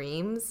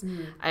extremes.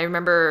 I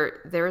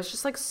remember there was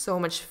just like so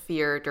much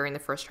fear during the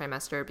first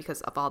trimester because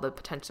of all the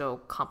potential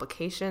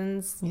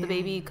complications the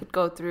baby could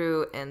go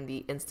through and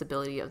the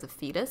instability of the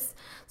fetus.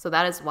 So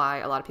that is why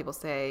a lot of people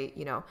say,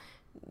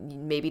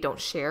 maybe don't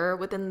share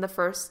within the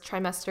first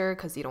trimester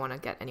because you don't want to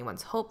get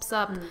anyone's hopes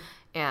up.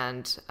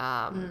 And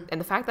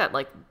the fact that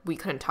like we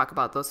couldn't talk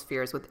about those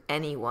fears with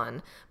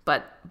anyone,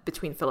 but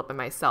between Philip and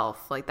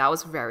myself, like that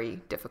was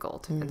very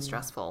difficult and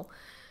stressful.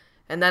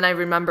 And then I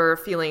remember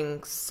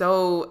feeling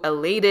so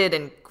elated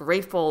and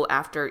grateful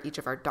after each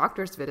of our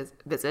doctor's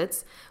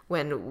visits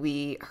when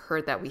we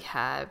heard that we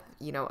have,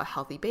 a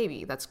healthy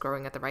baby that's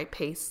growing at the right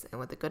pace and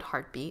with a good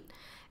heartbeat.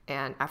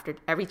 And after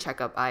every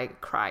checkup, I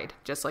cried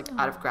just like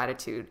out of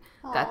gratitude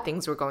that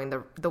things were going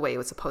the way it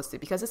was supposed to,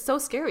 because it's so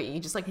scary. You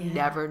just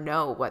never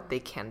know what they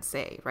can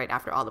say, right?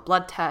 After all the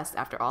blood tests,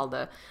 after all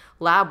the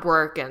lab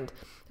work. And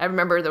I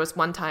remember there was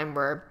one time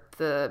where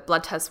the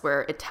blood tests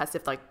where it tests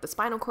if like the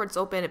spinal cord's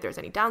open, if there's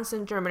any Down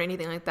syndrome or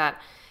anything like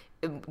that.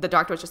 The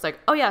doctor was just like,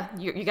 oh yeah,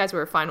 you guys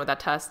were fine with that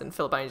test. And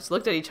Philip and I just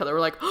looked at each other.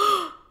 We're like,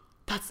 oh,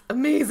 that's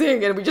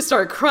amazing. And we just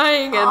started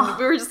crying, and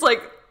we were just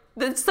like,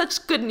 that's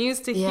such good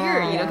news to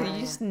hear, because you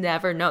just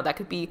never know. That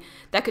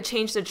could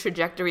change the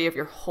trajectory of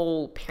your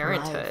whole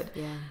parenthood.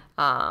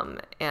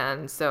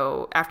 And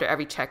so after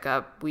every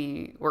checkup,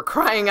 we were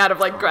crying out of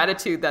like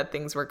gratitude that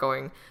things were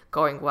going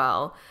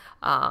well.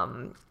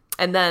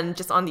 And then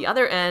just on the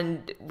other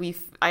end,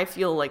 I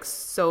feel like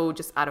so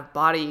just out of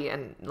body,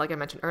 and like I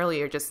mentioned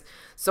earlier, just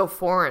so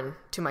foreign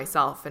to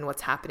myself and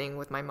what's happening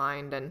with my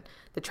mind and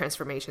the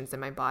transformations in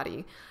my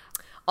body.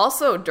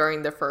 Also,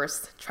 during the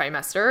first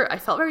trimester, I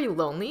felt very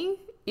lonely,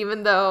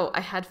 even though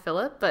I had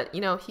Philip. But,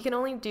 he can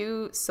only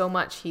do so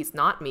much. He's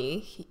not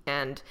me.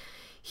 And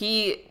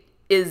he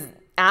is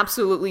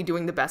absolutely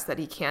doing the best that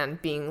he can,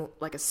 being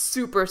like a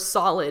super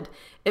solid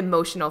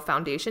emotional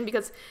foundation,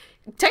 because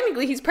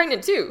technically he's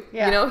pregnant too.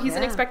 He's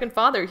an expectant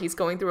father. He's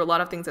going through a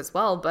lot of things as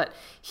well. But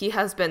he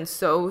has been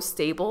so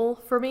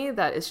stable for me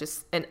that it's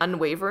just an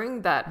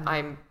unwavering that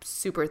I'm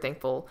super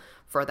thankful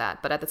for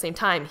that. But at the same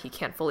time, he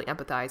can't fully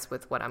empathize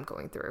with what I'm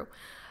going through.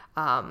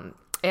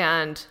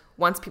 And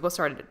once people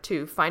started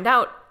to find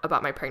out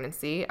about my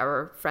pregnancy,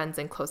 our friends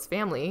and close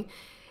family,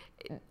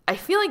 I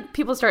feel like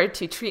people started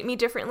to treat me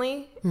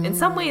differently. In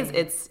some ways,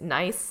 it's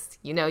nice.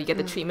 You get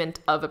the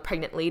treatment of a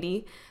pregnant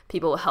lady.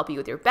 People will help you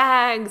with your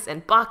bags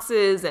and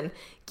boxes and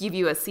give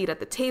you a seat at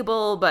the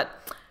table. But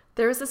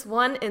there was this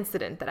one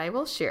incident that I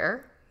will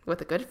share with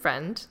a good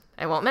friend.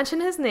 I won't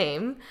mention his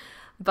name,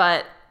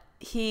 but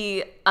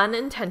he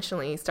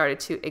unintentionally started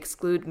to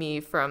exclude me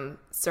from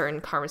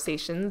certain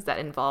conversations that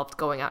involved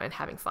going out and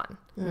having fun.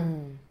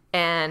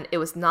 And it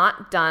was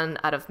not done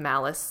out of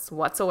malice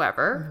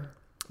whatsoever,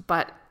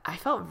 but I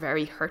felt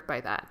very hurt by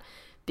that,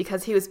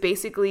 because he was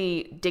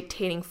basically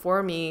dictating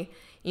for me,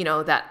 you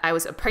know, that I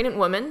was a pregnant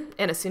woman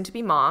and a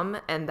soon-to-be mom,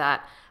 and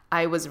that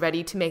I was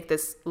ready to make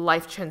this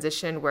life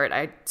transition where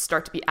I'd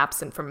start to be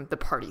absent from the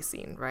party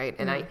scene, right?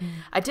 And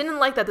I didn't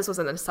like that this was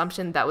an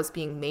assumption that was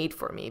being made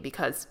for me,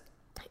 because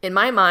in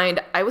my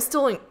mind, I was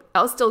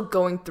still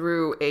going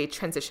through a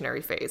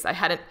transitionary phase. I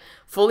hadn't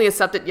fully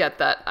accepted yet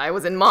that I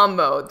was in mom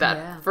mode,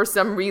 that for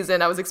some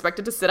reason I was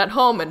expected to sit at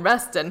home and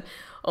rest and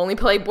only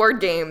play board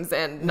games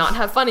and not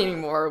have fun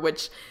anymore,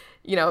 which,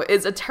 you know,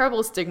 is a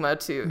terrible stigma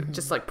to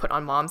just like put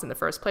on moms in the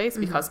first place,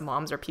 because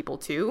moms are people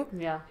too.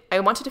 Yeah. I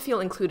wanted to feel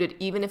included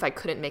even if I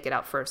couldn't make it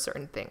out for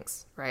certain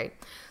things, right?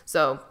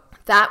 So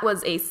that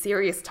was a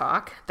serious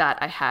talk that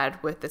I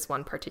had with this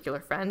one particular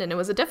friend, and it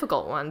was a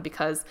difficult one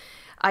because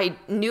I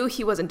knew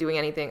he wasn't doing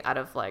anything out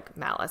of like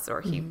malice,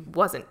 or he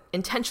wasn't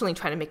intentionally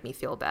trying to make me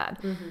feel bad.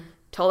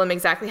 Told him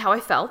exactly how I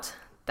felt,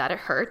 that it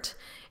hurt.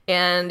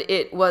 And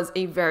it was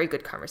a very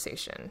good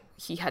conversation.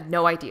 He had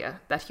no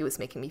idea that he was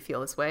making me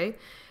feel this way.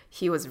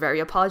 He was very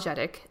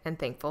apologetic and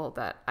thankful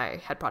that I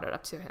had brought it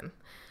up to him.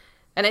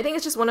 And I think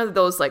it's just one of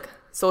those like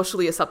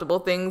socially acceptable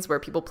things where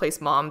people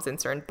place moms in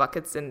certain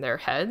buckets in their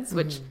heads,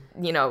 which,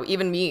 you know,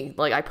 even me,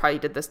 like I probably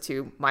did this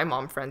to my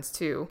mom friends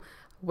too,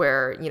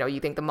 where, you know, you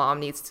think the mom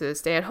needs to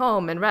stay at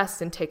home and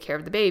rest and take care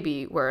of the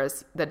baby,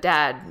 whereas the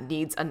dad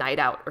needs a night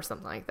out or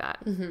something like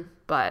that.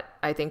 But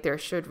I think there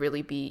should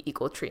really be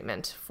equal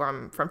treatment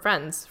from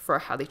friends for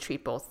how they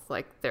treat both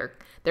like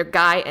their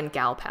guy and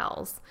gal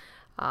pals.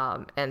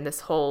 And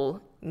this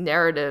whole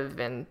narrative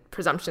and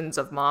presumptions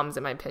of moms,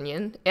 in my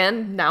opinion,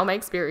 and now my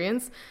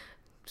experience,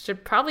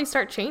 should probably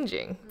start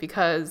changing,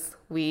 because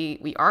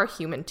we are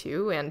human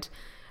too. And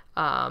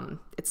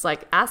it's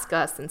like, ask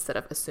us instead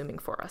of assuming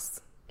for us.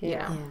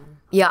 Yeah,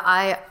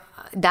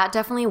 that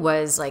definitely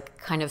was like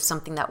kind of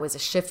something that was a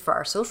shift for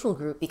our social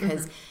group,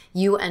 because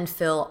you and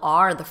Phil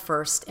are the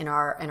first in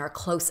our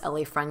close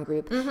LA friend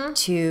group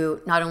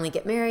to not only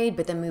get married,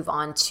 but then move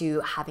on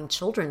to having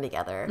children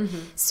together.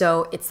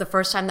 So it's the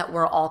first time that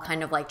we're all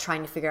kind of like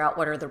trying to figure out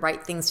what are the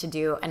right things to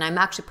do. And I'm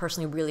actually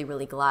personally really,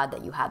 really glad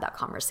that you had that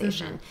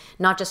conversation,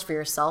 not just for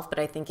yourself, but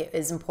I think it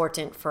is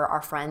important for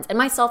our friends and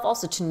myself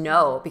also to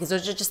know, because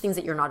those are just things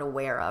that you're not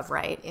aware of,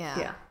 right?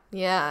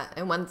 Yeah,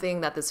 and one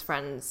thing that this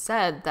friend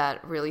said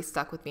that really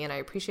stuck with me and I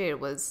appreciated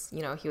was,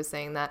 you know, he was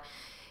saying that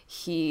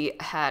he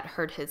had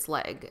hurt his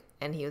leg,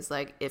 and he was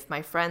like, if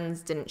my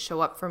friends didn't show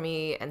up for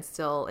me and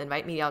still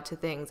invite me out to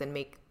things and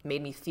made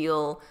me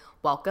feel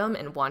welcome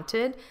and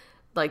wanted,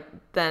 like,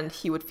 then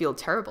he would feel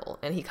terrible.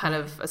 And he kind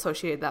of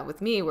associated that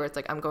with me, where it's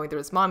like, I'm going through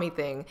this mommy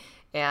thing,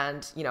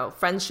 and, you know,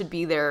 friends should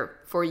be there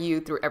for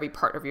you through every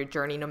part of your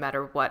journey, no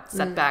matter what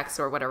setbacks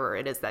or whatever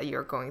it is that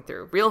you're going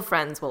through. Real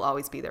friends will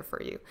always be there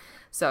for you.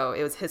 So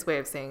it was his way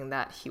of saying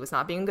that he was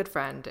not being a good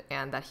friend,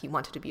 and that he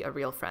wanted to be a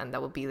real friend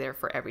that will be there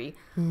for every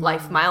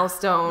life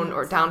milestone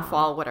or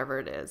downfall, whatever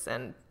it is.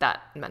 And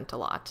that meant a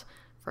lot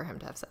for him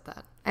to have said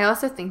that. I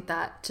also think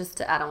that, just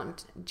to add on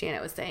what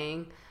Janet was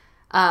saying,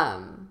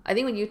 I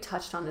think when you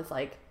touched on this,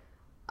 like,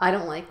 I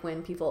don't like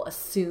when people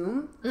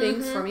assume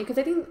things for me, because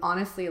I think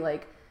honestly,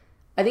 like,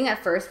 I think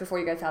at first, before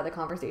you guys had the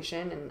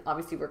conversation, and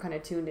obviously we're kind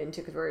of tuned into,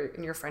 because we're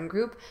in your friend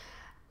group,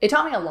 it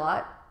taught me a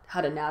lot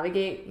how to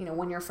navigate, you know,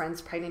 when your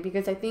friend's pregnant.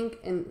 Because I think,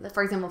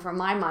 for example, from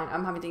my mind,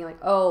 I'm probably thinking like,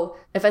 oh,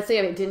 if I say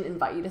I didn't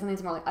invite you to something,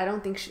 it's more like, I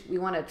don't think we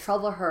want to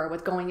trouble her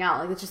with going out.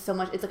 Like, it's just so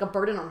much, it's like a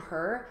burden on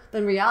her. But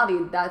in reality,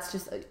 that's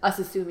just us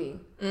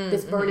assuming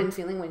this burden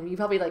feeling, when you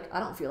probably like, I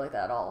don't feel like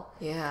that at all.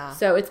 Yeah.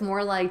 So it's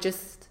more like,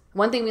 just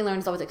one thing we learned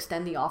is always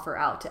extend the offer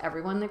out to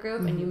everyone in the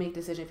group, and you make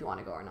the decision if you want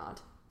to go or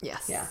not.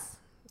 Yes. Yeah.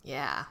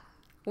 Yeah.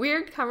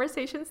 Weird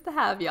conversations to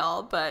have,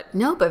 y'all, but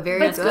No, but very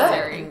But good.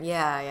 good.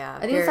 Yeah.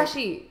 I think it's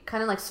actually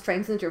kind of like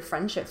strengthens your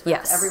friendships with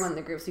Yes. everyone in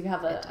the group, so you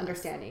have an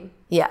understanding.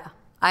 Yeah.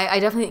 I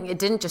definitely think it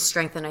didn't just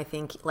strengthen, I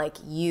think, like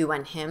you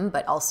and him,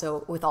 but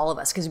also with all of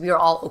us, because we are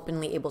all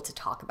openly able to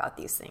talk about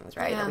these things,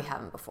 right? That we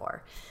haven't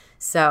before.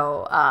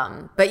 So,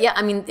 but yeah,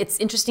 I mean, it's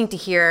interesting to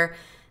hear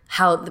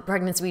how the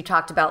pregnancy, we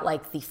talked about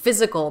like the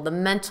physical, the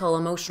mental,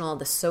 emotional,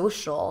 the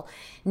social.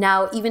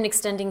 Now, even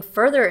extending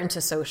further into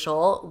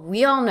social,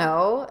 we all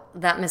know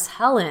that Miss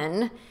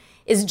Helen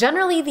is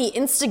generally the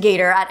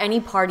instigator at any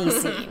party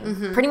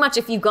scene. Pretty much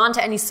if you've gone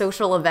to any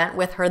social event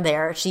with her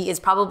there, she is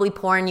probably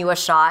pouring you a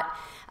shot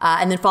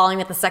and then following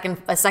with a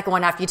second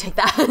one after you take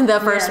the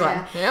first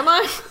one. am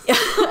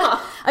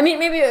I? I mean,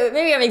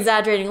 maybe I'm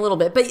exaggerating a little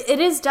bit, but it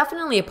is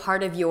definitely a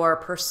part of your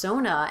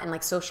persona and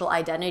like social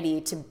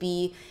identity to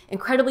be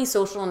incredibly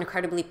social and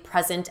incredibly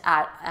present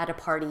at a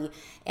party,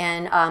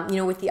 and you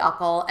know, with the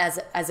alcohol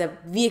as a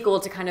vehicle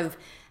to kind of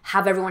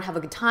have everyone have a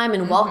good time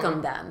and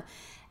welcome them.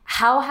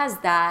 How has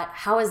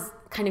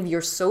kind of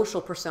your social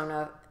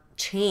persona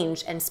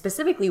changed, and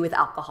specifically with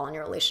alcohol and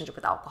your relationship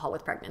with alcohol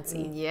with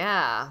pregnancy?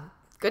 Yeah.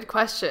 Good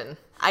question.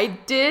 I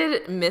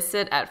did miss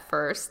it at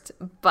first,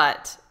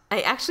 but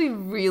I actually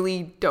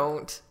really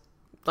don't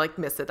like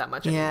miss it that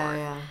much anymore.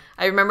 Yeah.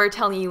 I remember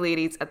telling you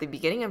ladies at the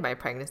beginning of my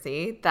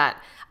pregnancy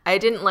that I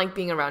didn't like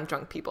being around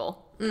drunk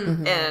people.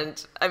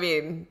 And I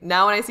mean,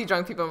 now when I see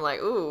drunk people, I'm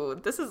like, ooh,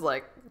 this is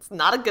like, it's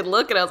not a good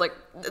look. And I was like,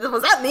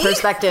 was that me?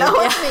 Perspective. That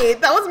was me.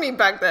 That was me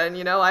back then.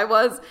 You know, I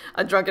was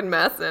a drunken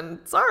mess, and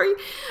sorry.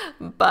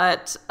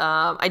 But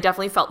I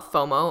definitely felt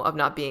FOMO of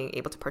not being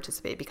able to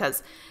participate,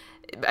 because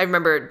I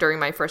remember during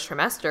my first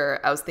trimester,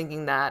 I was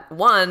thinking that,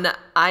 one,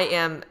 I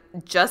am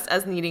just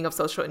as needing of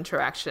social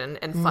interaction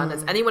and fun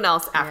as anyone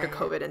else after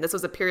COVID. And this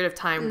was a period of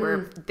time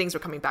where things were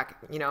coming back,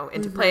 you know,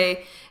 into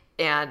play.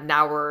 And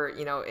now we're,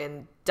 you know,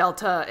 in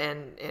Delta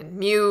and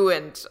Mu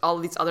and all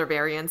of these other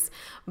variants.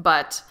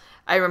 But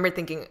I remember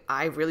thinking,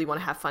 I really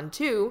want to have fun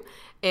too.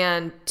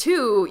 And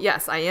two,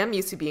 yes, I am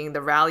used to being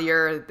the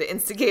rallier, the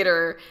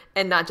instigator,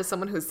 and not just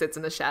someone who sits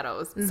in the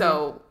shadows.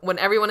 So when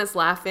everyone is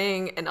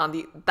laughing and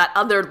on that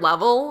other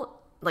level,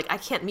 like, I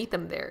can't meet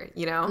them there,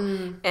 you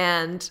know?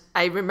 And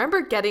I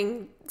remember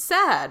getting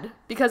sad,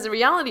 because the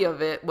reality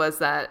of it was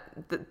that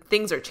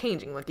things are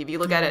changing. Like, if you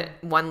look at it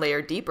one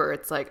layer deeper,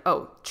 it's like,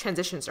 oh,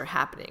 transitions are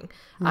happening.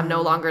 I'm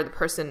no longer the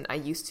person I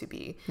used to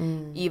be.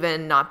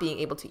 Even not being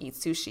able to eat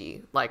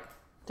sushi, like,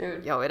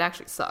 dude, yo, it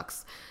actually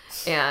sucks.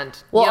 And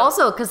well, you know,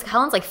 also because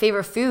Helen's like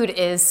favorite food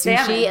is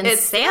sushi and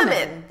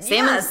salmon.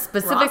 Salmon, Yes,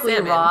 specifically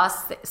raw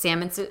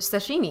salmon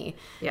sashimi.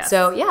 Yes.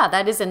 So yeah,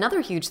 that is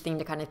another huge thing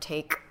to kind of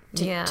take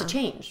to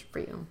change for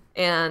you.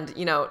 And,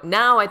 you know,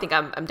 now I think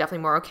I'm definitely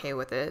more okay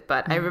with it.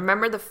 But I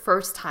remember the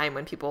first time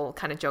when people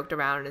kind of joked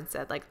around and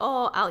said, like,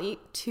 oh, I'll eat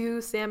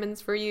 2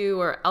 salmons for you,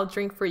 or I'll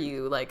drink for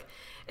you. Like,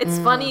 it's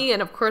funny.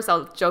 And of course,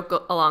 I'll joke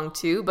along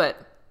too.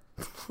 But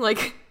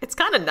like, it's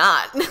kind of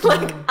not.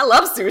 Like, I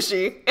love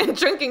sushi and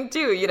drinking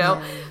too, you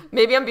know?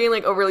 Maybe I'm being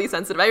like overly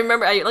sensitive. I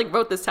remember I like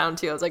wrote this down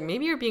too. I was like,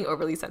 maybe you're being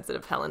overly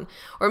sensitive, Helen.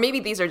 Or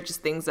maybe these are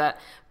just things that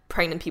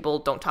pregnant people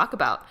don't talk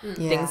about,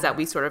 things that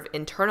we sort of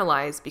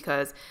internalize,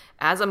 because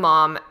as a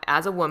mom,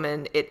 as a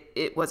woman,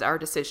 it was our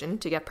decision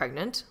to get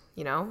pregnant,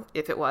 you know,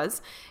 if it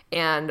was,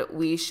 and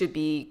we should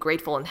be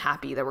grateful and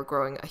happy that we're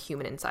growing a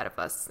human inside of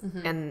us.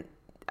 And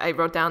I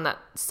wrote down that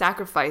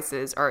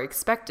sacrifices are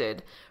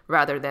expected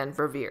rather than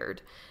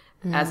revered.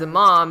 As a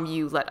mom,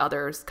 you let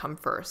others come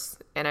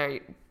first. And I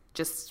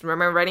just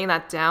remember writing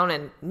that down,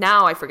 and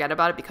now I forget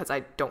about it because I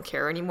don't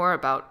care anymore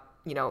about,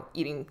 you know,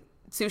 eating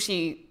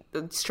sushi.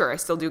 Sure, I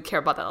still do care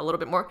about that a little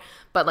bit more,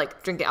 but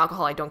like drinking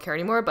alcohol, I don't care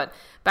anymore. But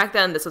back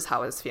then, this was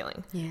how I was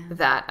feeling.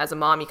 That as a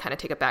mom, you kind of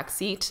take a back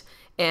seat,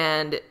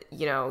 and,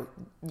 you know,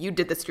 you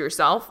did this to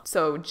yourself.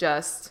 So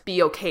just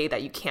be okay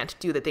that you can't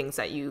do the things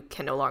that you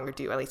can no longer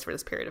do, at least for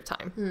this period of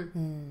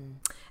time.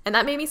 And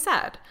that made me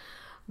sad.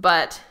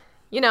 But,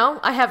 you know,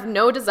 I have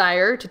no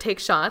desire to take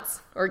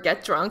shots or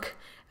get drunk.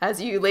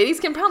 As you ladies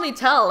can probably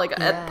tell, like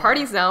at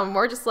parties now, I'm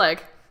more just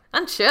like,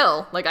 I'm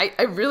chill. Like,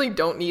 I really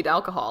don't need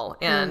alcohol.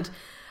 And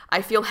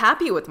I feel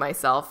happy with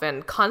myself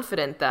and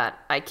confident that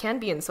I can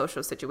be in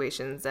social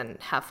situations and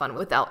have fun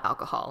without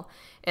alcohol.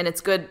 And it's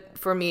good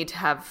for me to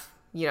have,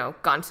 you know,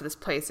 gone to this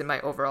place in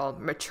my overall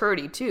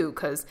maturity too,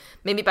 because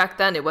maybe back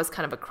then it was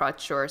kind of a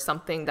crutch or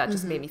something that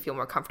just made me feel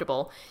more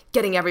comfortable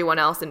getting everyone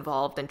else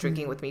involved and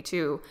drinking with me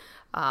too.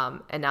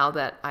 And now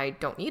that I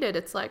don't need it,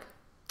 it's like,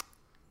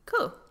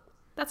 cool,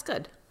 that's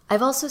good.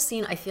 I've also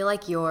seen, I feel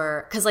like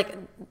because like,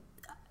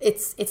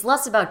 it's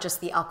less about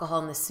just the alcohol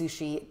and the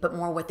sushi, but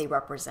more what they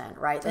represent,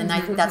 right? And I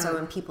think that's why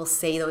when people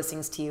say those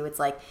things to you, it's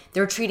like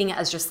they're treating it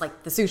as just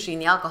like the sushi and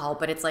the alcohol,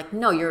 but it's like,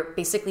 no, you're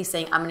basically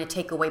saying, I'm going to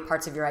take away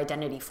parts of your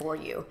identity for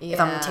you. If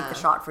I'm going to take the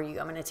shot for you,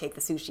 I'm going to take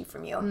the sushi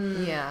from you.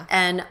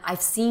 And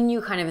I've seen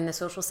you kind of in the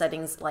social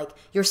settings, like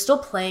you're still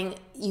playing,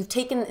 you've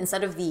taken,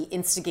 instead of the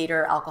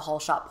instigator alcohol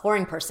shot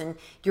pouring person,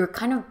 you're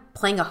kind of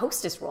playing a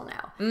hostess role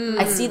now.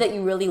 I see that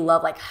you really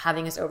love like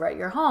having us over at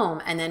your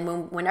home, and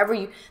then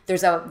whenever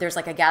there's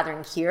like a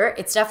gathering here,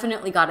 it's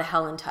definitely got a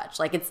Helen touch.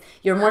 Like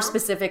you're more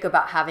specific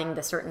about having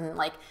the certain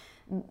like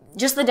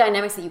just the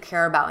dynamics that you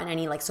care about in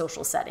any like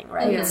social setting,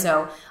 right?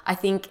 So I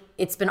think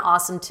it's been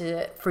awesome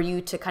for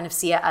you to kind of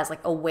see it as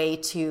like a way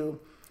to,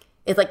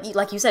 it's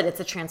like you said, it's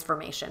a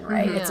transformation,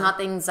 right? It's not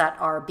things that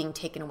are being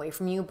taken away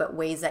from you, but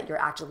ways that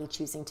you're actually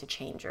choosing to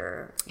change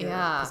your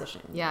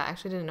position. I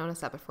actually didn't notice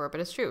that before,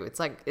 but it's true. It's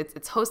like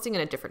it's hosting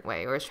in a different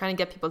way, or it's trying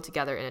to get people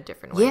together in a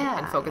different way,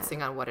 and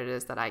focusing on what it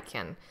is that I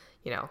can,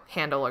 you know,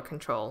 handle or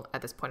control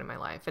at this point in my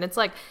life. And it's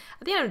like,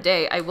 at the end of the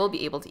day, I will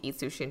be able to eat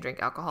sushi and drink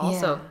alcohol.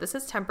 So this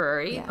is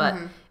temporary, but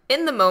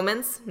in the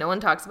moments, no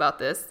one talks about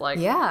this. Like,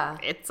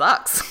 it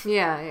sucks.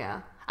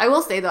 I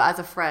will say, though, as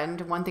a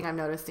friend, one thing I'm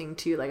noticing,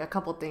 too, like a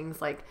couple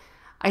things, like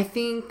I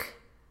think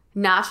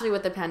naturally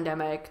with the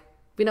pandemic,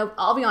 you know,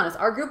 I'll be honest,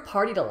 our group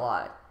partied a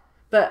lot.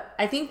 But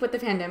I think with the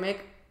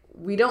pandemic,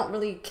 we don't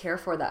really care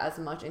for that as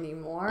much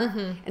anymore.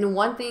 And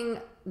one thing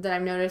that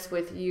I've noticed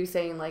with you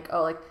saying, like,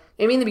 oh, like,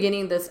 I mean, in the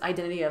beginning, this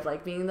identity of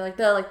like being like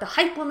the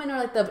hype woman or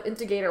like the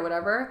instigator or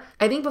whatever.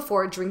 I think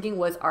before, drinking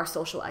was our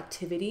social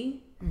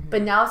activity.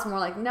 But now it's more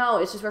like, no,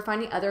 it's just we're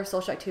finding other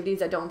social activities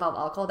that don't involve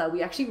alcohol that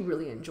we actually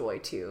really enjoy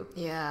too.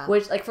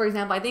 Which, like, for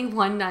example, I think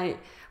one night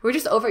we were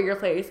just over at your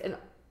place and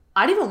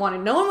I didn't even want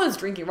to, no one was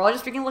drinking. We're all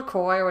just drinking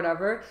LaCroix or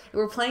whatever. And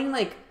we're playing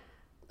like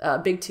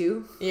Big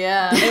Two.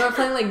 Yeah. They were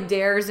playing like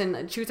dares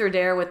and truth or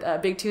dare with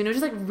Big Two, and it was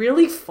just like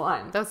really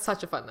fun. That was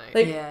such a fun night.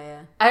 Like,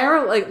 Yeah. I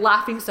remember like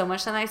laughing so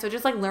much that night. So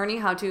just like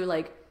learning how to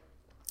like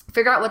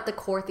figure out what the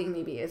core thing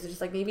maybe is. It's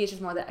just like maybe it's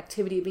just more the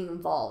activity of being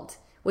involved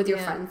with your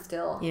friends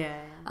still.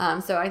 Yeah.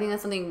 So I think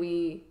that's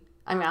something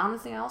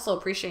honestly, I also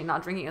appreciate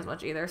not drinking as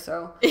much either.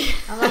 So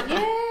I'm like,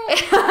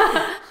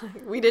 yay!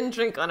 We didn't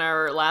drink on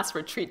our last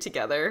retreat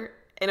together,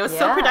 and it was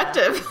so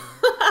productive.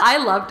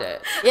 I loved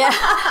it. Yeah.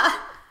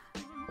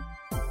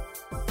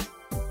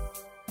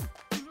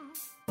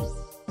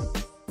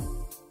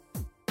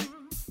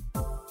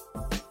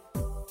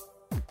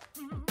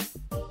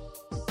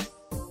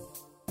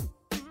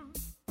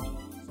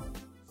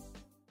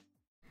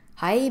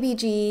 Hi,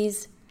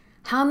 ABGs.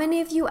 How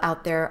many of you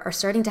out there are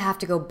starting to have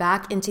to go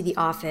back into the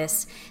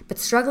office but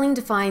struggling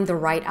to find the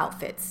right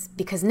outfits?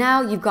 Because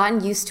now you've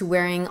gotten used to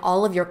wearing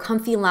all of your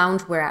comfy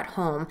loungewear at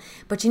home,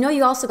 but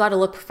you also got to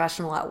look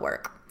professional at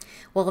work.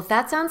 Well, if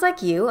that sounds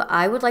like you,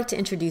 I would like to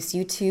introduce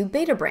you to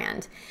Beta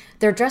Brand.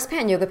 Their dress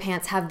pant yoga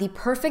pants have the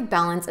perfect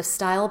balance of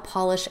style,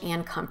 polish,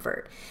 and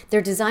comfort.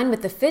 They're designed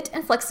with the fit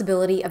and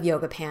flexibility of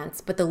yoga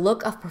pants, but the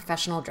look of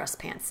professional dress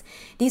pants.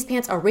 These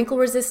pants are wrinkle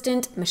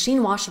resistant,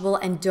 machine washable,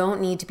 and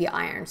don't need to be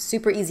ironed.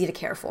 Super easy to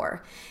care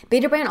for.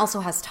 Beta Brand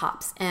also has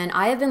tops, and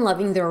I have been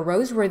loving their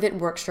rose rivet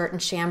work shirt in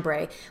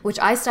chambray, which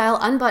I style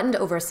unbuttoned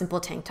over a simple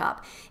tank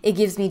top. It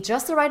gives me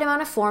just the right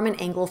amount of form and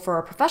angle for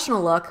a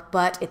professional look,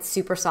 but it's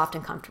super soft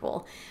and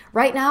comfortable.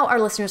 Right now, our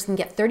listeners can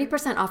get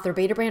 30% off their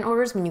Beta Brand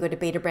orders when you go to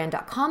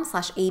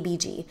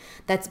betabrand.com/ABG.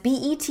 That's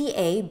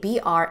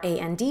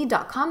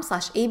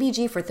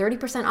BETABRAND.com/ABG for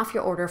 30% off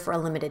your order for a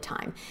limited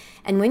time.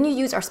 And when you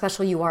use our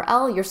special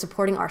URL, you're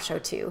supporting our show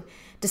too.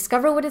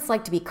 Discover what it's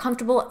like to be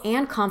comfortable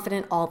and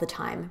confident all the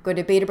time. Go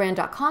to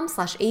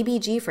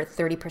betabrand.com/ABG for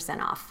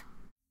 30% off.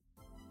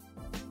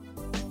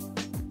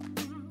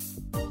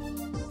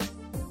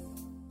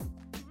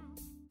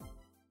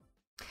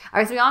 All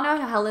right, so we all know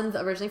Helen's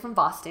originally from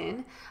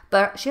Boston,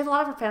 but she has a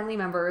lot of her family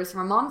members from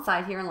her mom's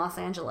side here in Los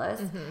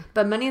Angeles.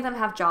 But many of them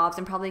have jobs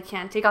and probably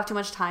can't take off too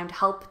much time to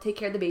help take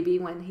care of the baby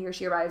when he or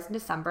she arrives in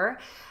December.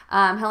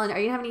 Helen, are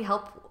you going to have any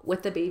help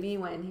with the baby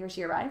when he or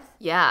she arrives?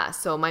 Yeah,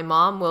 so my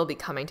mom will be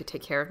coming to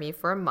take care of me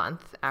for a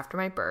month after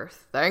my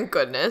birth. Thank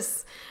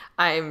goodness.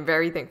 I'm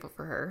very thankful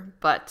for her.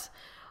 But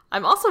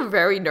I'm also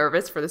very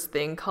nervous for this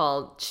thing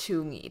called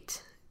chew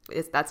meat.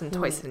 That's in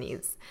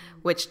Toisanese,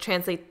 which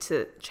translates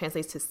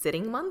to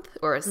sitting month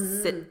or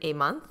sit a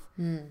month.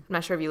 I'm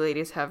not sure if you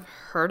ladies have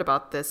heard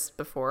about this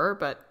before,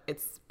 but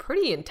it's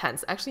pretty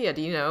intense. Actually, yeah,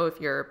 do you know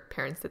if your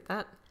parents did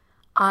that?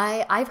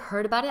 I've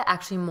heard about it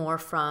actually more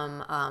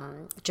from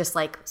just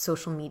like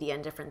social media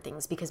and different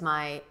things, because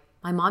my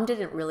mom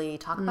didn't really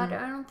talk about it,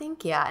 I don't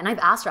think. Yeah, and I've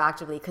asked her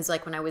actively because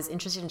like when I was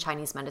interested in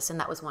Chinese medicine,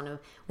 that was one of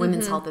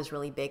women's health is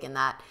really big in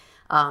that.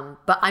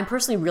 But I'm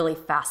personally really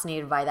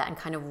fascinated by that and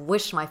kind of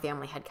wish my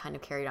family had kind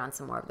of carried on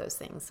some more of those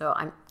things. So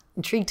I'm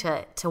intrigued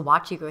to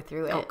watch you go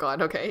through it. Oh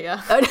God, okay, yeah.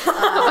 How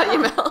about you,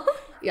 Mel?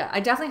 Yeah, I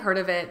definitely heard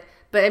of it,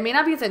 but it may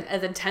not be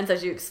as intense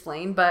as you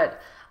explained,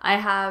 but I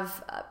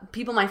have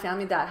people in my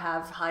family that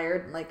have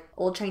hired like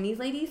old Chinese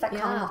ladies that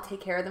come and help take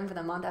care of them for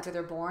the month after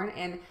they're born.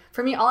 And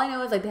for me, all I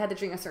know is like they had to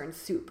drink a certain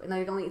soup and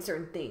they can only eat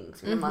certain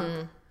things for the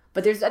month.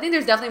 But I think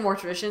there's definitely more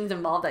traditions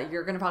involved that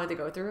you're going to probably have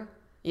to go through.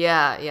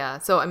 Yeah.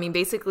 So, I mean,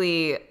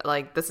 basically,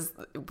 like, it's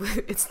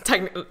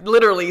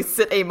literally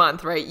sit a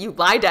month, right? You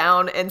lie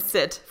down and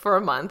sit for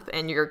a month,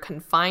 and you're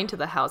confined to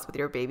the house with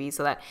your baby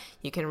so that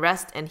you can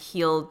rest and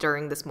heal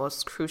during this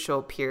most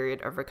crucial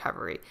period of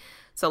recovery.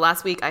 So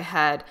last week, I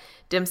had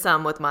dim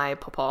sum with my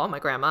papa, my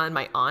grandma, and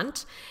my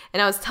aunt,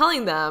 and I was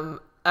telling my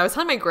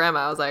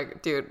grandma, I was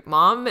like, dude,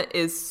 mom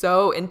is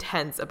so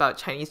intense about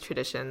Chinese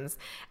traditions.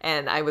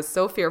 And I was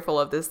so fearful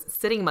of this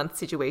sitting month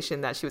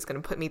situation that she was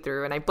going to put me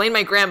through. And I blamed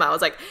my grandma. I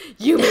was like,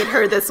 you made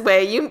her this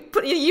way. You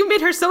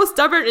made her so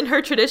stubborn in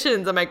her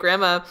traditions. And my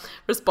grandma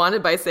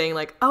responded by saying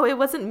like, oh, it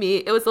wasn't me.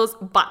 It was those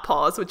bat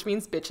paws, which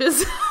means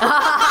bitches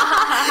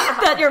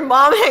that your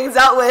mom hangs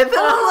out with. And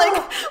I'm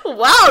like,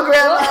 wow,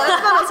 grandma,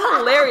 that was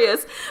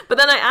hilarious. But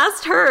then I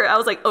asked her, I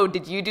was like, oh,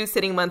 did you do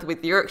sitting month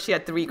with she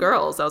had 3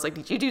 girls. I was like,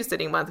 did you do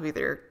sitting month with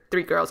your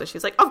 3 girls? And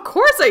she's like, of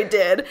course I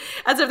did,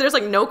 as if there's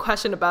like no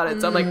question about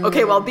it. So I'm like,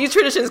 okay, well, these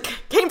traditions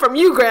came from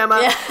you,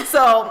 grandma.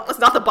 So it's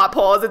not the bot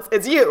poles,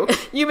 it's you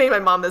made my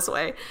mom this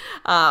way.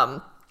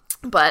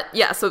 But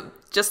yeah, so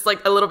just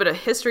like a little bit of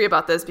history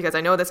about this, because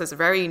I know this is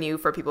very new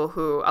for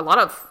a lot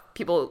of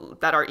people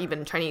that are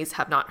even Chinese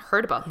have not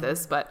heard about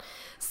this. But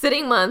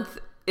sitting month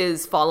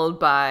is followed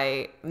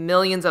by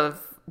millions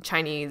of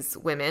Chinese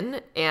women,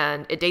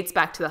 and it dates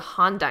back to the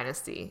Han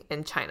Dynasty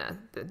in China.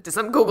 Did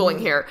some Googling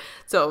here.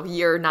 So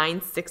year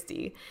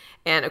 960.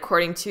 And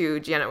according to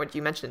Janet, what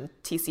you mentioned,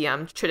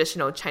 TCM,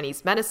 traditional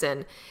Chinese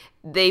medicine,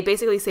 they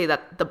basically say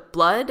that the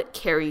blood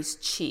carries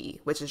qi,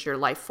 which is your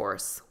life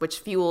force, which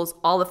fuels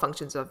all the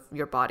functions of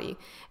your body.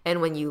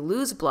 And when you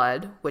lose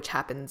blood, which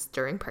happens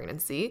during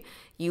pregnancy,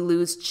 you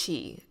lose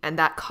qi. And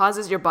that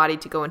causes your body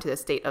to go into the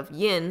state of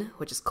yin,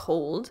 which is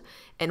cold.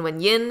 And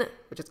when yin,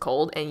 which is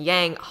cold, and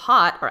yang,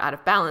 hot, are out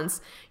of balance,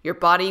 your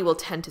body will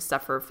tend to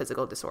suffer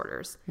physical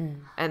disorders.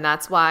 And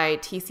that's why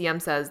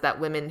TCM says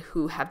that women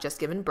who have just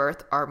given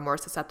birth are more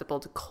susceptible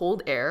to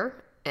cold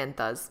air and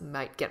thus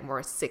might get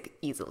more sick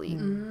easily.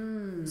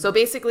 So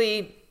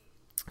basically,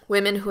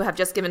 women who have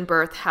just given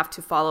birth have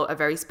to follow a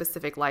very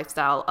specific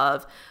lifestyle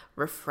of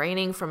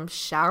refraining from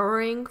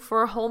showering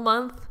for a whole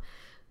month,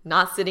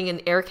 not sitting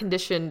in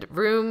air-conditioned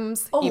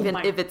rooms, even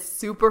if it's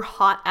super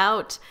hot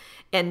out,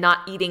 and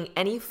not eating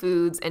any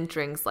foods and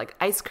drinks like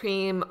ice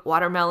cream,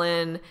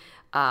 watermelon,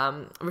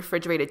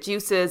 refrigerated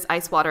juices,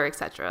 ice water,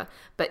 etc.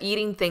 But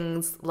eating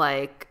things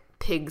like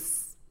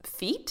pig's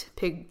feet,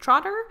 pig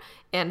trotter,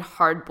 and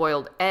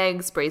hard-boiled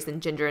eggs braised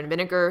in ginger and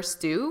vinegar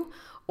stew,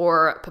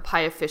 or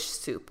papaya fish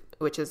soup,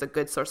 which is a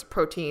good source of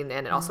protein,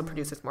 and it also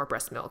produces more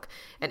breast milk.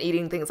 And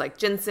eating things like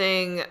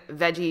ginseng,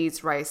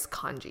 veggies, rice,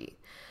 congee.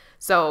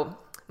 So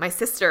my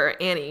sister,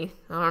 Annie,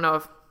 I don't know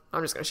if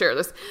I'm just going to share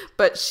this,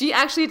 but she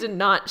actually did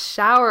not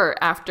shower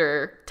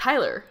after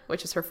Tyler,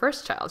 which is her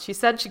first child. She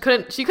said she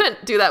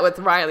couldn't do that with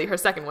Riley, her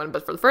second one,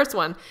 but for the first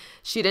one,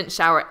 she didn't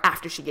shower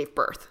after she gave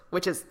birth,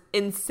 which is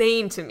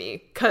insane to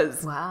me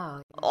because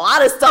a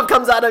lot of stuff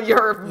comes out of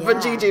your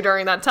vajayjay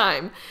during that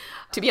time.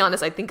 To be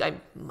honest, I think I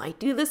might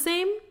do the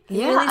same.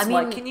 Yeah, I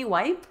mean, can you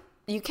wipe?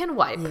 You can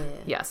wipe,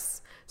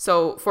 yes.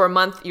 So for a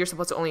month, you're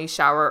supposed to only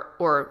shower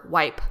or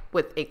wipe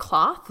with a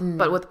cloth,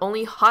 but with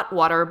only hot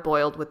water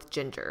boiled with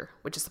ginger,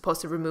 which is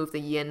supposed to remove the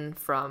yin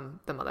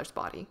from the mother's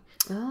body.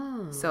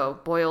 So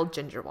boiled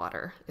ginger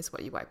water is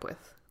what you wipe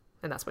with.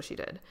 And that's what she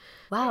did.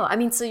 Wow. I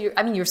mean, so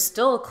you're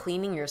still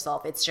cleaning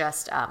yourself. It's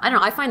just, I don't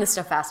know. I find this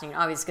stuff fascinating,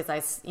 obviously,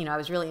 because I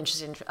was really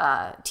interested in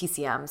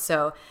TCM.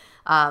 So,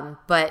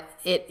 but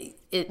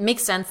it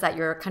makes sense that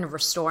you're kind of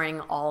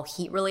restoring all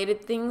heat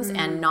related things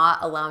and not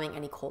allowing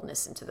any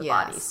coldness into the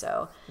body.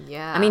 So,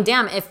 I mean,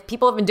 damn, if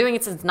people have been doing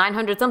it since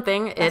 900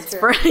 something, it's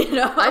for,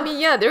 I mean,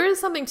 yeah, there is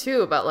something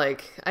too about I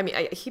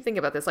keep thinking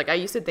about this. Like, I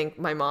used to think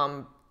my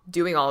mom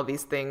doing all of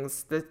these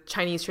things, the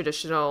Chinese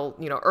traditional,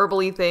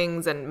 herbally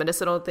things and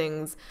medicinal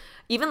things,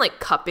 even like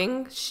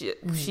cupping,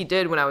 she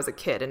did when I was a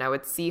kid. And I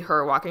would see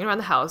her walking around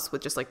the house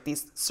with just like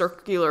these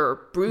circular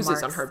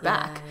bruises on her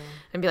back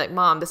and be like,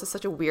 Mom, this is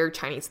such a weird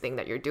Chinese thing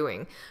that you're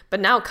doing. But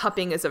now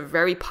cupping is a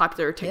very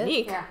popular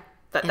technique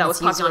that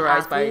was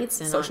popularized by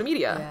social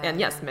media. And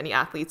yes, many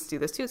athletes do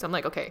this too. So I'm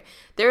like, okay,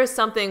 there is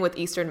something with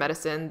Eastern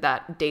medicine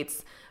that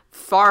dates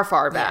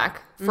far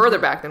back, further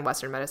back than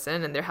Western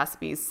medicine, and there has to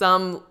be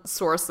some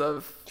source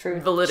of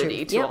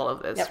validity to all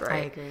of this, right? I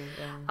agree.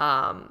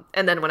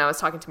 And then when I was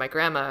talking to my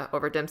grandma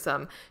over dim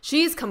sum,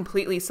 she's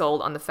completely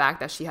sold on the fact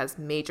that she has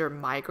major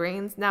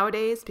migraines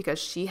nowadays because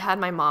she had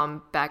my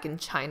mom back in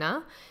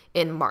China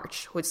in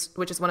March,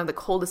 which is one of the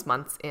coldest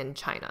months in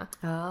China.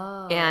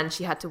 And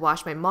she had to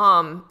wash my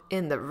mom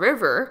in the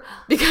river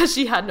because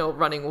she had no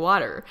running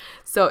water.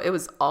 So it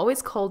was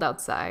always cold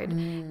outside.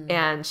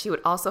 And she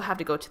would also have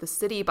to go to the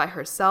city by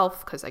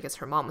herself because I guess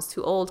her mom was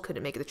too old,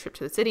 couldn't make the trip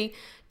to the city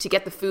to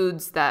get the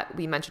foods that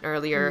we mentioned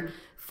earlier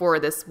for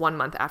this 1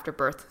 month after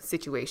birth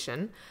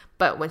situation.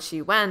 But when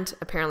she went,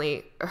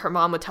 apparently her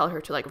mom would tell her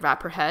to like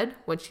wrap her head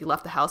when she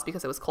left the house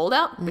because it was cold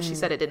out. But she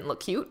said it didn't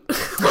look cute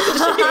when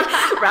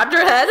she wrapped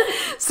her head.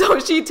 So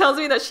she tells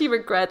me that she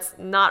regrets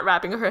not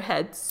wrapping her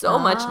head so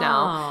much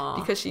now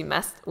because she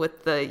messed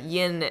with the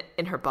yin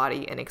in her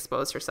body and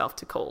exposed herself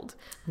to cold.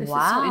 This is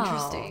so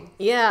interesting.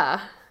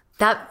 Yeah.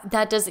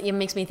 It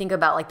makes me think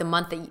about like the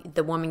month that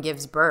the woman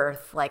gives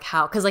birth, like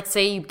how, because like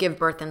say you give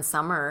birth in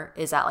summer,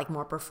 is that like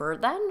more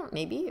preferred then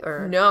maybe?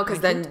 Or no, because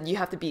then you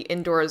have to be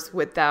indoors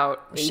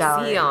without AC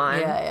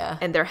on. Yeah.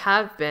 And there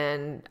have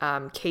been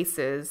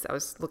cases, I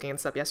was looking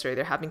this up yesterday,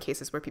 there have been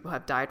cases where people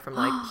have died from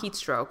like heat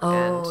stroke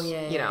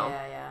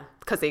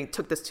because they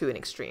took this to an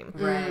extreme.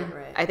 Right.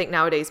 I think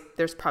nowadays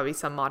there's probably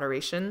some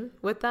moderation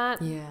with that,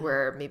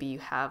 where maybe you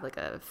have like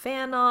a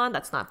fan on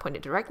that's not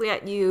pointed directly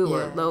at you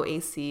or low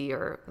AC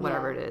or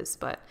whatever it is.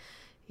 But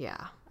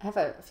yeah. I have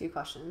a few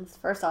questions.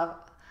 First off,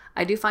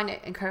 I do find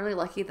it incredibly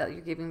lucky that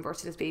you're giving birth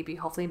to this baby,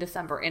 hopefully in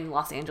December in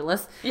Los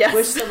Angeles,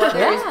 which the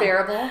weather is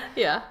bearable.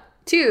 Yeah.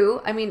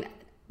 Two, I mean,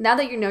 now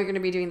that you know you're going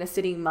to be doing the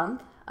sitting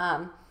month,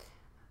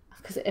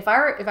 because if I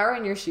were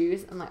in your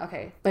shoes, I'm like,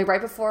 okay, like right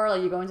before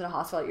like you go into the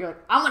hospital, you're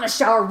like, I'm gonna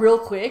shower real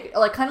quick,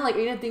 like kind of like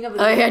you didn't think of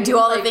it. Do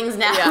all the things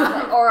now.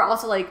 Yeah. Or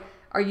also like,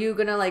 are you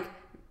gonna like,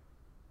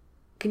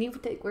 can you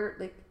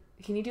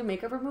do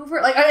makeup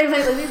remover? Like, like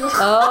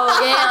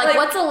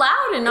what's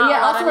allowed and not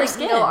allowed on your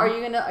skin? Are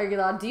you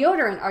allowed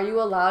deodorant? Are you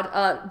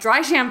allowed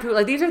dry shampoo?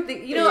 Like these are I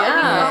mean,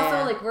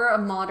 also like we're a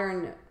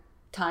modern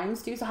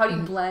times too. So how do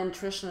you blend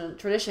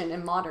tradition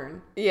and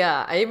modern?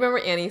 Yeah, I remember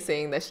Annie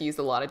saying that she used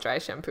a lot of dry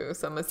shampoo,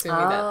 so I'm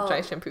assuming that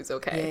dry shampoo's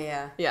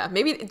okay. Yeah,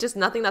 maybe just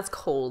nothing that's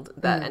cold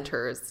that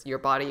enters your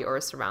body or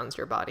surrounds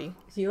your body.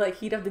 So you like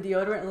heat up the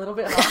deodorant a little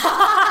bit?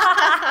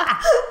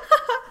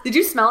 Did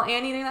you smell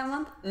Annie that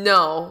month?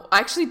 No, I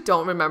actually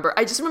don't remember.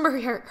 I just remember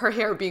her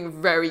hair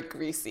being very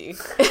greasy.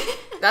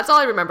 That's all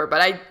I remember,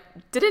 but I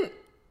didn't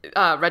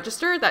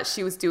register that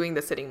she was doing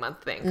the sitting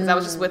month thing because I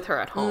was just with her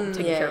at home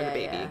taking care of the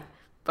baby.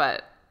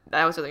 But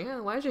I was just like,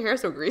 why is your hair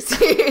so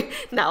greasy?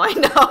 Now I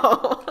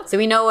know. So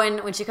we know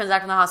when she comes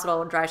back from the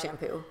hospital, dry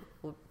shampoo.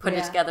 We'll put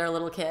it together, a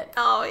little kit.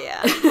 Oh,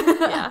 yeah.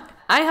 Yeah.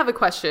 I have a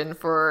question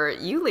for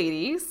you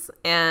ladies,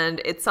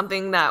 and it's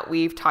something that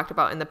we've talked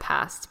about in the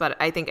past, but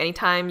I think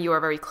anytime you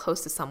are very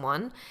close to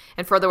someone,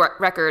 and for the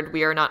record,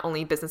 we are not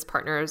only business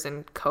partners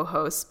and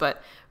co-hosts,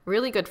 but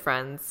really good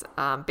friends,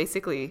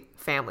 basically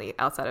family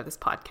outside of this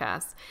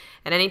podcast.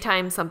 And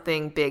anytime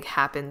something big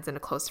happens in a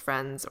close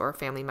friend's or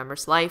family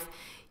member's life,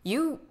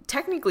 you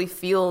technically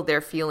feel their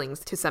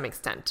feelings to some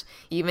extent,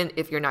 even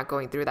if you're not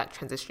going through that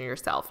transition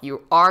yourself.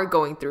 You are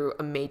going through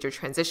a major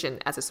transition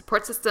as a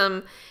support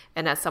system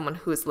and as someone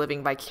who is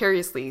living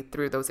vicariously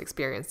through those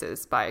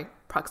experiences by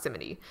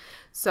proximity.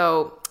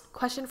 So,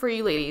 question for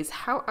you ladies,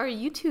 how are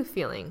you two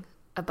feeling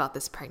about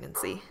this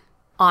pregnancy?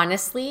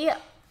 Honestly,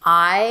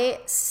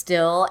 I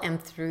still am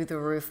through the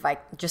roof,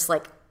 just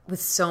with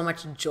so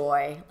much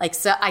joy.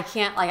 So I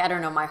can't, I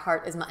don't know, my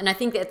heart is, and I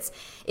think it's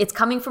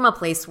coming from a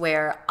place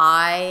where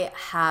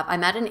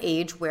I'm at an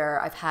age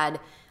where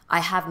I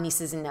have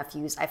nieces and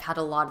nephews. I've had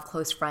a lot of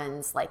close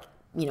friends,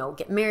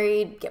 get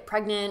married, get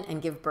pregnant,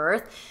 and give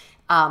birth.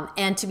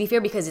 And to be fair,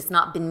 because it's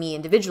not been me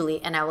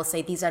individually, and I will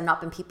say these have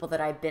not been people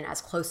that I've been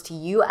as close to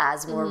you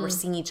as, where we're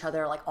seeing each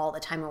other all the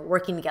time and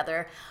working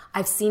together.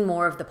 I've seen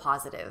more of the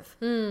positive.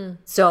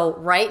 So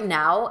right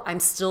now,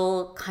 I'm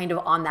still kind of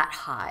on that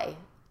high.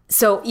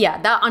 So yeah,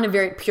 that on a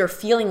very pure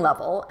feeling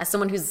level, as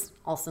someone who's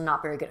also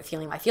not very good at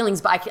feeling my feelings,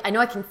 but I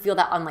know I can feel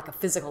that on a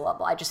physical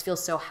level. I just feel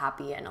so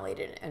happy and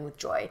elated and with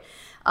joy.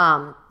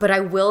 But I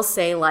will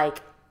say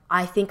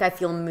I think I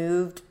feel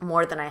moved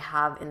more than I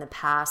have in the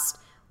past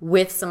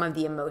with some of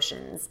the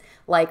emotions.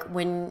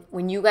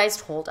 When you guys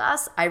told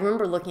us, I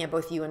remember looking at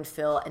both you and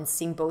Phil and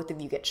seeing both of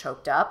you get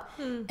choked up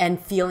and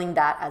feeling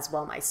that as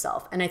well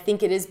myself. And I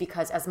think it is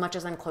because as much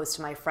as I'm close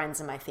to my friends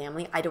and my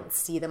family, I don't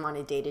see them on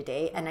a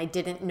day-to-day, and I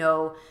didn't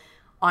know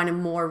on a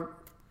more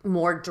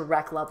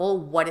direct level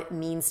what it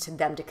means to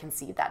them to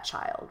conceive that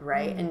child,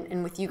 right?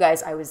 And with you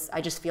guys, I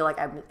just feel like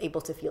I'm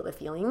able to feel the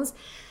feelings.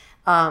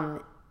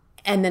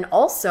 And then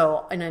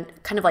also in a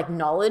kind of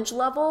knowledge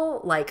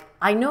level,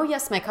 I know,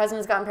 yes, my cousin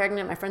has gotten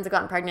pregnant, my friends have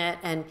gotten pregnant,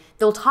 and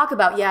they'll talk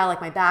about,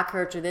 my back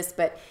hurts or this,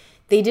 but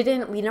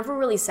we never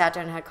really sat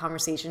down and had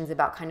conversations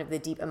about kind of the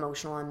deep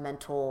emotional and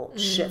mental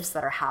shifts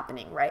that are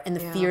happening, right? And the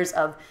fears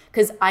of,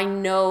 because I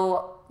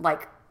know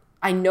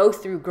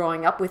through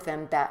growing up with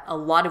them that a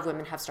lot of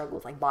women have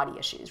struggled with body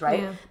issues,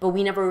 right? Yeah. But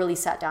we never really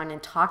sat down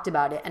and talked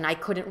about it, and I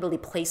couldn't really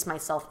place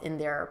myself in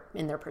their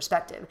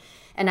perspective.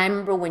 And I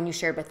remember when you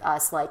shared with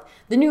us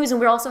the news, and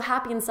we were all so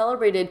happy and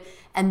celebrated,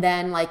 and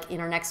then in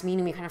our next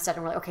meeting we kind of sat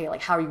and we're okay,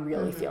 how are you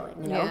really feeling,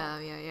 you know?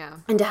 Yeah.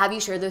 And to have you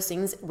share those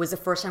things was the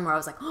first time where I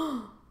was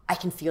oh, I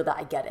can feel that,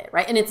 I get it,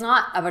 right? And it's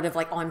not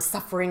about oh, I'm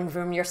suffering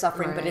from your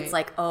suffering, right. But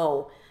it's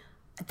oh,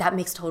 that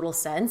makes total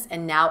sense,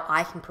 and now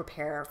I can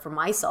prepare for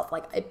myself.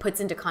 It puts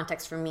into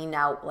context for me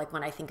now,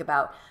 when I think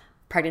about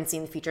pregnancy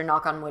in the future,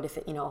 knock on wood, if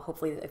it,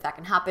 hopefully if that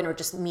can happen, or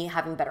just me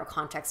having better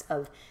context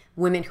of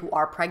women who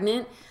are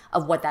pregnant,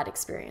 of what that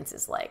experience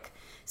is like.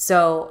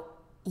 So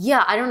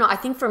yeah, I don't know. I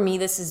think for me,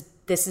 this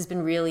has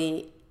been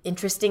really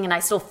interesting, and I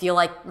still feel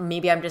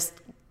maybe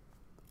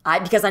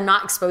because I'm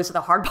not exposed to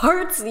the hard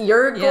parts,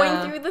 you're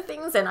going through the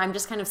things, and I'm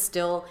just kind of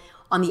still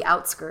on the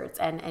outskirts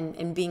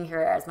and being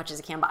here as much as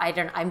I can. But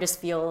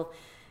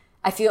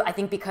I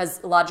think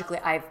because logically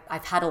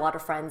I've had a lot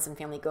of friends and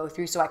family go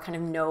through, so I kind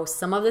of know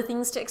some of the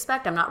things to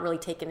expect. I'm not really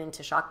taken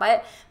into shock by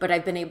it, but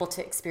I've been able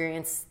to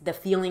experience the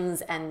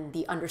feelings and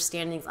the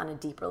understandings on a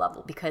deeper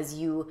level because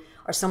you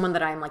are someone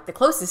that I'm the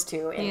closest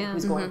to and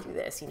who's going through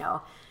this,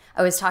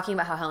 I was talking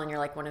about how, Helen,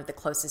 you're one of the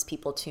closest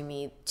people to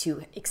me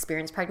to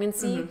experience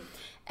pregnancy.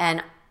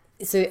 And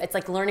so it's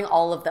learning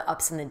all of the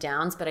ups and the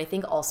downs, but I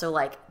think also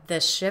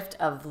the shift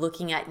of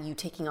looking at you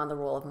taking on the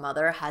role of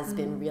mother has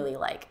been really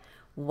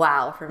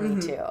wow for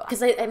me too.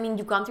 Because I mean,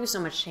 you've gone through so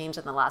much change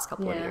in the last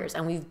couple of years,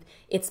 and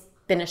it's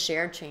been a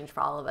shared change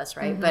for all of us,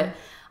 right? But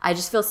I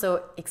just feel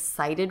so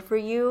excited for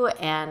you,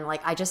 and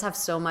I just have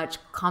so much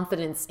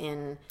confidence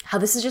in how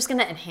this is just going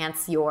to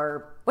enhance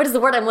your, what is the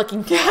word I'm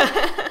looking for?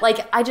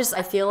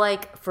 I feel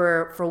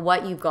for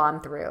what you've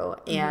gone through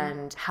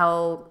and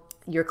how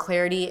your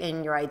clarity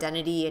in your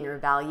identity and your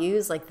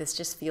values, this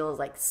just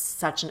feels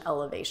such an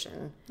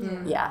elevation.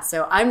 Yeah.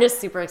 So I'm just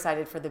super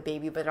excited for the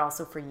baby, but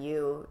also for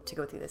you to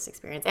go through this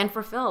experience, and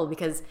for Phil,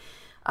 because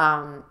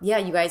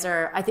you guys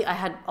are, I think I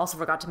had also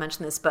forgot to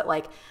mention this, but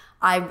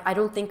I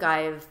don't think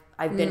I've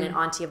been an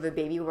auntie of a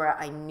baby where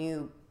I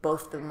knew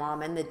both the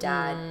mom and the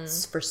dad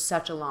for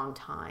such a long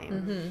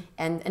time.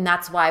 And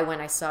that's why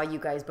when I saw you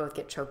guys both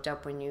get choked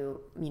up when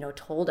you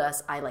told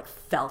us, I like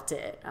felt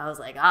it. I was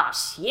like, oh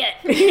shit.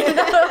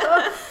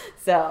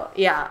 So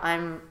yeah,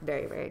 I'm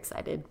very, very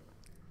excited.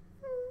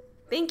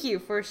 Thank you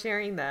for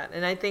sharing that.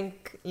 And I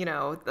think,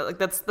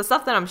 that's the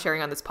stuff that I'm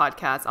sharing on this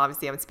podcast.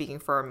 Obviously, I'm speaking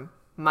from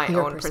my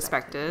own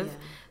perspective.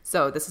 Yeah.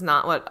 So this is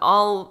not what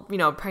all,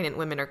 pregnant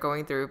women are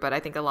going through, but I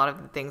think a lot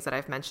of the things that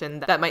I've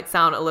mentioned that might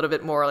sound a little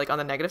bit more like on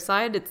the negative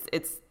side,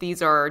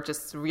 these are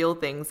just real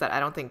things that I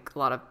don't think a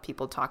lot of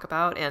people talk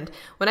about. And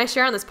when I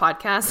share on this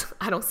podcast,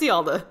 I don't see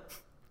all the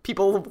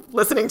people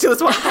listening to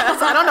this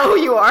podcast. I don't know who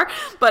you are,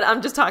 but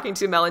I'm just talking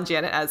to Mel and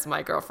Janet as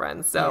my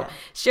girlfriends. So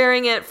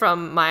sharing it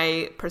from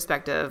my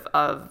perspective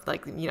of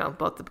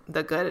both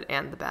the good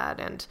and the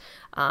bad,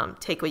 and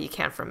take what you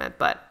can from it.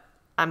 But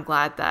I'm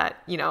glad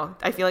that,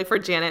 I feel like for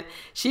Janet,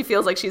 she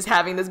feels like she's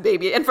having this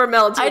baby. And for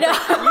Mel, too,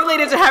 I'm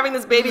related to having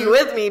this baby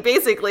with me,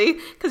 basically,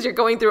 because you're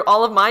going through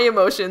all of my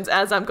emotions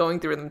as I'm going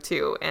through them,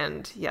 too.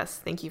 And yes,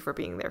 thank you for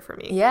being there for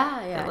me.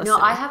 Yeah. No,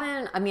 I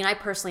haven't. I mean, I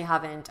personally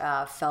haven't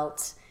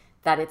felt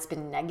that it's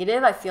been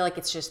negative. I feel like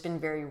it's just been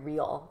very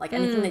real. Like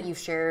anything that you've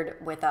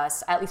shared with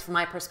us, at least from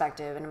my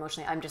perspective and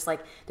emotionally, I'm just like,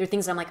 there are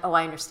things I'm like, oh,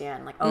 I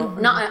understand. Like, oh,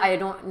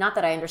 not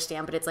that I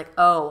understand, but it's like,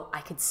 oh,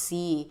 I could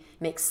see,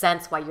 makes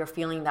sense why you're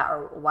feeling that,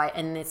 or why.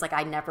 And it's like,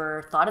 I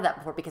never thought of that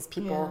before because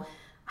people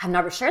have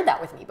never shared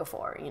that with me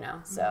before,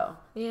 so.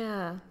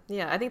 Yeah.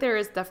 I think there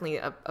is definitely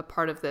a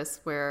part of this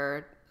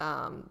where,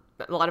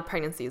 a lot of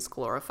pregnancy is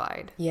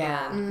glorified.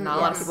 Yeah. And not a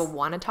lot of people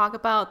want to talk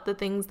about the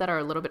things that are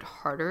a little bit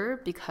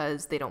harder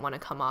because they don't want to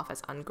come off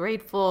as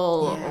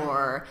ungrateful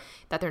or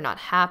that they're not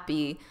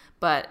happy.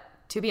 But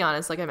to be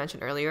honest, like I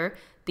mentioned earlier,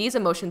 these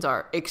emotions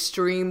are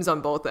extremes on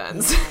both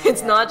ends.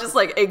 It's not just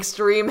like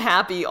extreme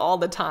happy all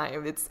the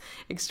time. It's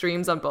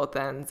extremes on both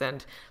ends,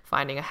 and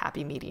finding a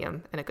happy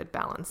medium and a good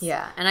balance.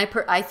 Yeah. And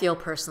I feel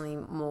personally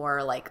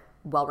more like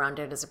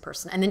well-rounded as a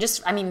person, and then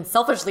just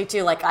selfishly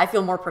too, like I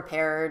feel more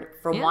prepared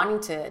for wanting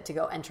to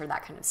go enter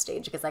that kind of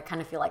stage, because I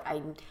kind of feel like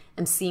I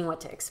am seeing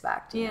what to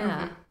expect.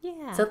 Yeah.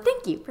 So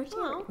thank you for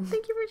sharing. Oh,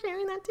 thank you for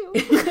sharing that too.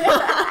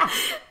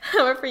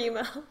 How about for you,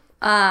 Mel?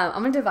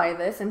 I'm gonna divide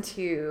this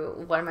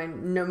into what am I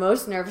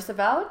most nervous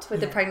about with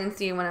the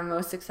pregnancy and what I'm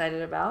most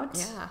excited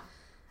about.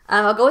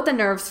 I'll go with the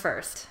nerves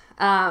first.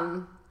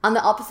 On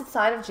the opposite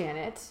side of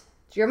Janet,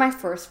 you're my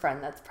first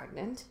friend that's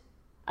pregnant.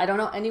 I don't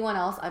know anyone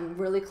else I'm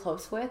really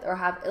close with, or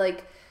have,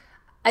 like,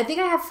 I think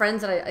I have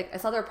friends that I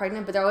saw they were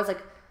pregnant, but they're always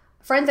like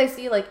friends I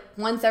see like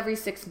once every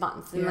 6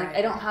 months, and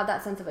I don't have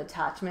that sense of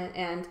attachment.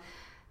 And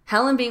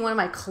Helen being one of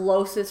my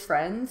closest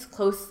friends,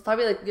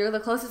 probably like you're the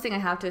closest thing I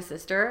have to a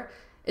sister.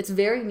 It's a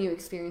very new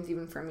experience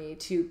even for me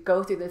to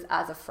go through this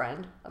as a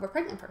friend of a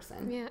pregnant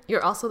person. Yeah.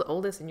 You're also the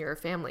oldest in your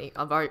family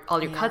of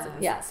all your cousins.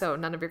 Yeah. So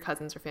none of your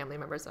cousins or family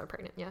members are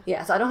pregnant. Yeah.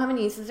 Yeah. So I don't have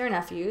any nieces or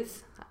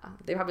nephews.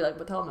 They probably like,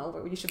 well, tell them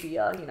over. You should be,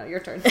 your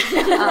turn.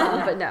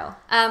 But no.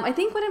 I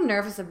think what I'm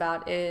nervous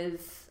about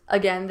is,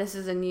 again, this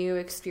is a new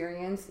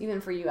experience, even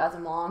for you as a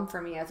mom,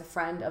 for me as a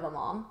friend of a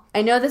mom.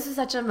 I know this is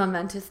such a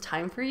momentous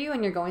time for you,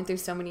 and you're going through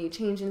so many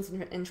changes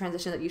and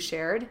transition that you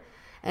shared.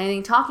 And I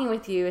think talking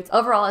with you, it's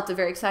a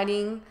very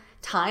exciting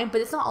time, but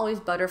it's not always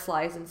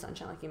butterflies and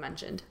sunshine, like you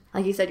mentioned.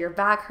 Like you said, your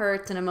back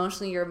hurts, and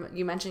emotionally,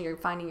 you mentioned you're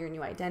finding your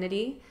new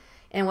identity.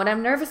 And what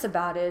I'm nervous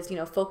about is,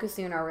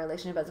 focusing on our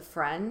relationship as a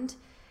friend,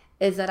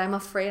 is that I'm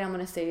afraid I'm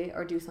going to say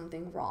or do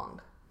something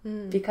wrong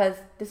because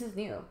this is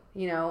new.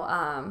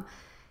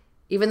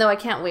 Even though I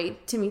can't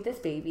wait to meet this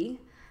baby,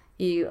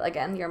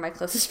 you're my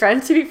closest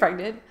friend to be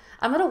pregnant.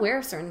 I'm not aware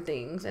of certain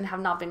things and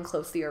have not been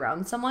closely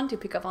around someone to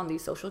pick up on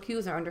these social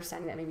cues or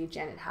understanding that maybe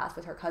Janet has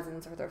with her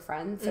cousins or their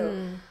friends.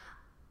 So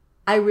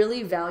I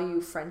really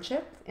value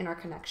friendship in our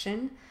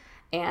connection.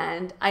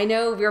 And I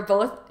know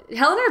Helen and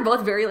I are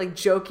both very like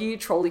jokey,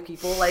 trolly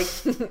people. Like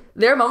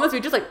there are moments we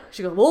just like,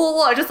 she goes,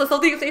 whoa, I just saw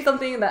something, say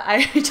something that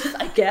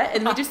I get,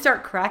 and we just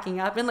start cracking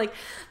up. And like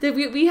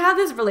we have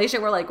this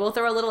relationship where like we'll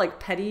throw a little like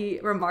petty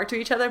remark to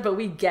each other, but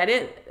we get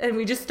it and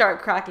we just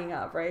start cracking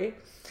up, right?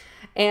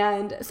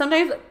 And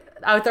sometimes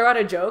I would throw out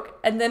a joke,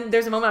 and then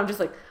there's a moment I'm just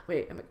like,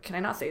 wait, can I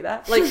not say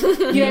that? Like, you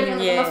know what I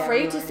mean? I'm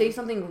afraid to say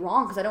something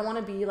wrong because I don't want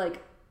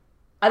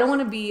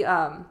to be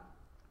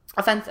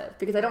offensive,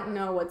 because I don't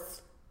know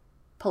what's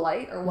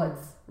polite or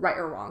what's right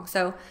or wrong.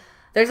 So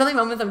there's only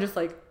moments I'm just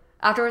like,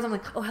 afterwards I'm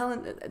like, oh,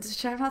 Helen,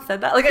 should I have not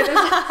said that? Like,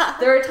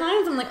 there are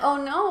times I'm like,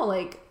 oh no,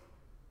 like,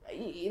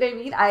 you know what I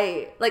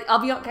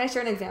mean? Can I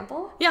share an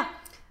example? Yeah.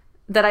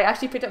 That I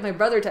actually picked up. My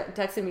brother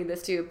texted me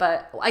this too,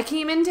 but I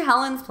came into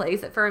Helen's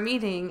place for a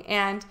meeting,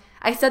 and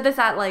I said this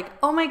at like,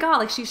 oh my God,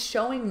 like she's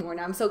showing more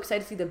now. I'm so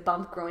excited to see the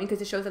bump growing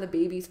because it shows that the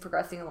baby's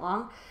progressing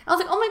along. And I was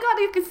like, oh my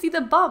God, you can see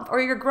the bump, or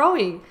you're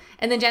growing.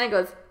 And then Janet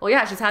goes, well,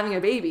 yeah, she's having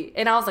a baby.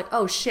 And I was like,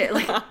 oh shit.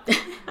 Like,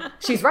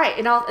 she's right.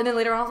 And then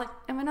later on I was like,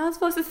 am I not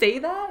supposed to say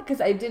that? Because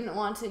I didn't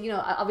want to,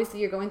 obviously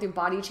you're going through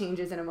body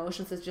changes and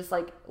emotions. It's just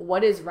like,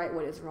 what is right,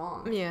 what is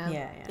wrong?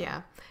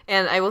 Yeah.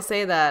 And I will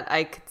say that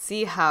I could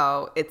see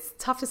how it's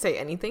tough to say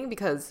anything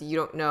because you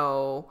don't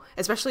know,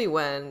 especially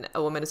when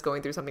a woman is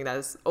going through something that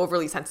is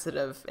overly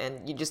sensitive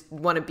and you just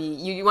want to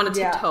you want to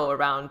tiptoe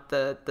around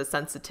the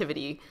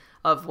sensitivity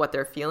of what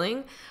they're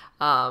feeling.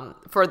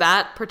 For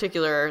that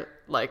particular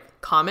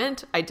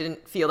comment, I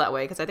didn't feel that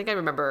way because I think I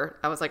remember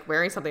I was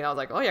wearing something. I was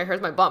like, oh yeah,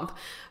 here's my bump.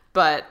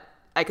 But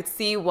I could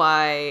see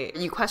why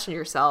you question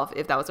yourself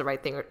if that was the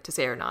right thing to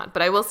say or not.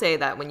 But I will say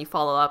that when you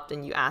follow up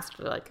and you ask,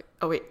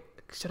 oh wait,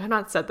 should I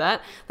not have said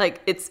that?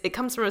 It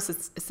comes from a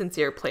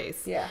sincere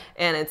place. Yeah.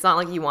 And it's not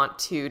like you want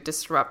to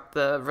disrupt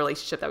the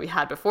relationship that we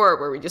had before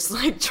where we just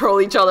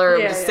troll each other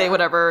and just say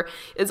whatever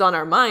is on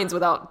our minds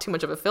without too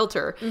much of a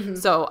filter. Mm-hmm.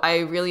 So I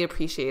really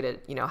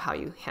appreciated, how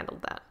you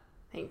handled that.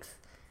 Thanks.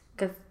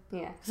 Because,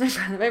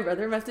 my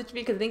brother messaged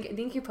me because I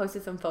think you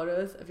posted some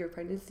photos of your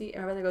pregnancy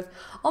and my brother goes,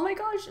 oh my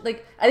gosh. I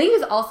think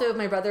it's also,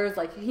 my brother is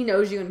he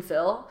knows you and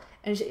Phil.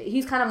 And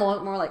he's kind of more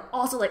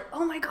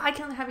oh my God, I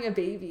can't having a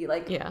baby.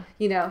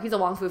 He's a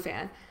Wong Fu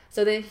fan.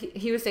 So then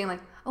he was saying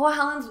oh,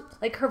 Helen's,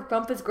 her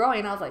bump is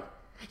growing. I was like,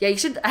 yeah, you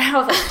should. I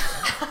was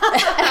I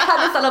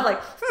had this thought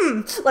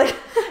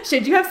of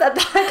should you have said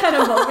that kind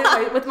of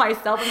moment with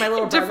myself and my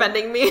little brother?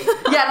 Defending me.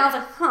 Yeah, and I was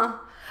like, huh.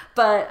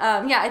 But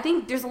I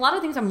think there's a lot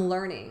of things I'm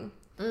learning.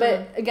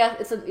 But I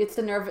guess it's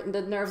the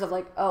nerves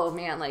of oh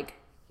man,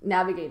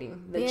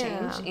 navigating the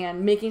change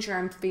and making sure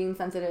I'm being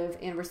sensitive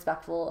and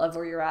respectful of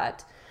where you're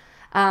at.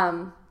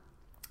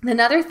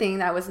 Another thing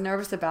that I was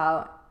nervous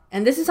about,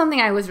 and this is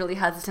something I was really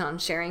hesitant on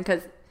sharing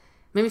because it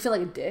made me feel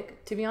like a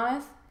dick, to be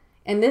honest.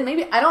 And then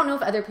maybe, I don't know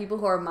if other people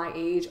who are my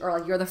age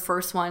or you're the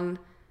first one,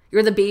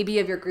 you're the baby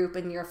of your group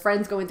and your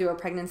friend's going through a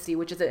pregnancy,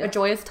 which is a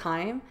joyous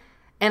time.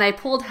 And I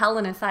pulled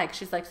Helen aside.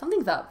 She's like,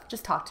 something's up.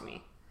 Just talk to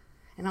me.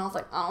 And I was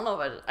like, I don't know.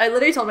 But I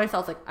literally told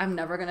myself, I'm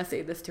never going to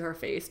say this to her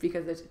face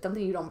because it's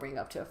something you don't bring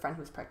up to a friend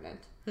who's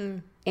pregnant.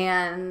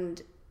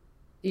 And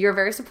you're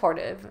very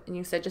supportive, and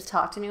you said, just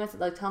talk to me,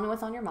 tell me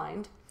what's on your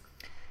mind.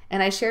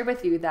 And I shared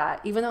with you that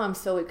even though I'm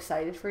so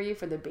excited for you,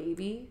 for the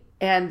baby,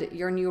 and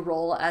your new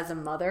role as a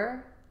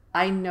mother,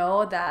 I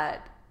know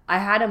that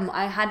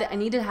I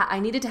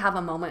needed to have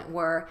a moment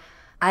where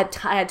I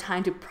had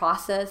time to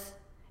process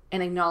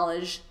and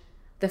acknowledge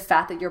the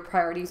fact that your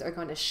priorities are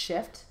going to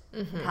shift,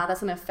 and how that's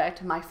going to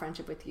affect my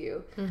friendship with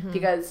you.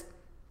 Because,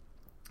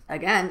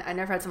 again, I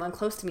never had someone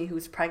close to me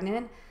who's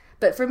pregnant.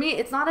 But for me,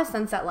 it's not a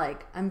sense that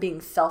I'm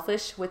being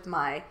selfish with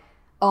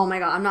oh my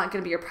God, I'm not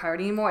going to be your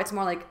priority anymore. It's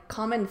more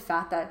common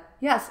fact that,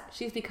 yes,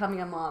 she's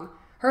becoming a mom.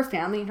 Her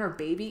family and her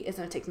baby is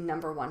going to take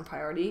number one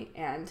priority.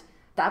 And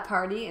that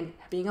priority and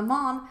being a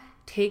mom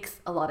takes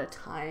a lot of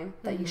time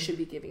that you should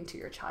be giving to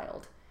your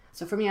child.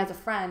 So for me as a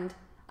friend,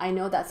 I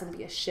know that's going to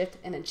be a shift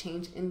and a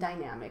change in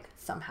dynamic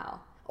somehow,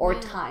 or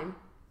time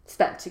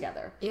spent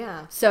together.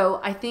 Yeah. So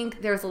I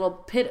think there's a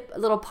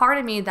little part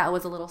of me that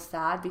was a little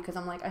sad because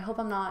I'm I hope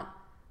I'm not.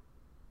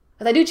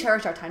 Because I do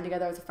cherish our time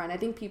together as a friend. I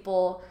think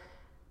people,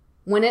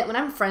 when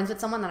I'm friends with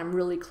someone that I'm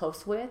really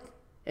close with,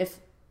 if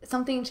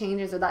something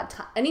changes or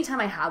any time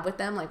I have with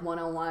them,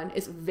 one-on-one,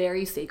 it's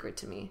very sacred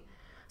to me.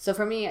 So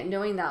for me,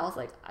 knowing that, I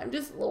was I'm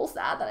just a little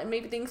sad that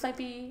maybe things might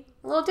be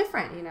a little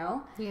different,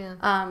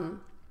 Yeah.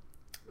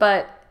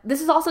 But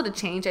this is also the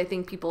change I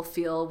think people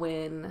feel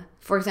when,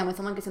 for example,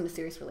 someone gets in a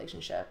serious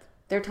relationship.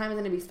 Their time is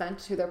going to be spent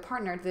to their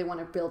partner that they want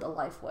to build a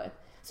life with.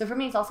 So for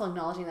me, it's also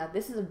acknowledging that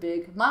this is a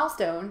big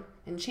milestone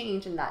and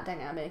change in that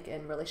dynamic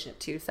and relationship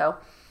too. So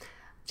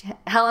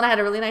Helen and I had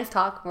a really nice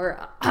talk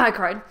where I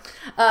cried.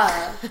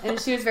 And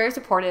she was very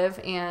supportive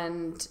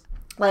and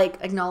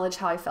acknowledged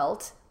how I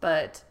felt.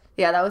 But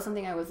yeah, that was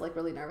something I was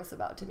really nervous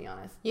about, to be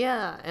honest.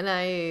 Yeah. And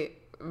I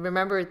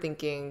remember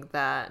thinking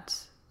that,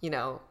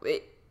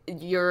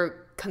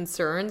 your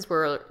concerns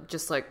were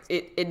just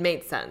it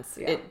made sense.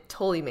 Yeah. It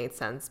totally made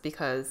sense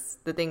because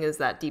the thing is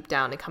that deep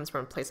down it comes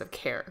from a place of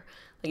care.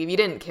 If you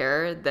didn't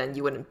care, then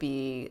you wouldn't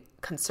be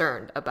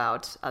concerned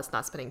about us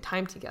not spending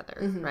time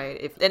together,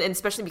 right? And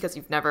especially because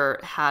you've never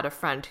had a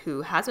friend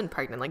who has been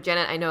pregnant.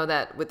 Janet, I know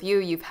that with you,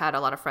 you've had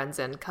a lot of friends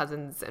and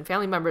cousins and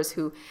family members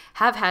who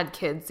have had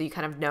kids, so you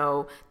kind of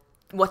know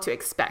what to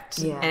expect.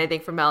 Yeah. And I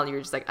think for Mel,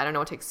 you're just I don't know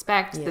what to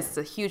expect. Yeah. This is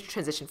a huge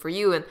transition for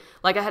you. And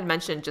like I had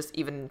mentioned, just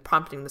even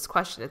prompting this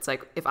question, it's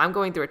if I'm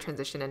going through a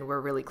transition and we're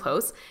really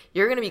close,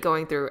 you're going to be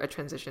going through a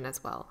transition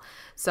as well.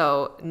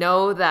 So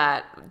know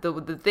that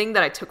the thing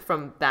that I took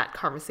from that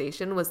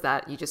conversation was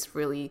that you just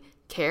really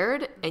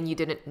cared and you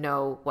didn't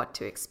know what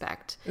to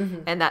expect.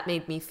 And that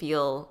made me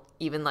feel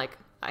even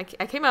I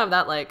came out of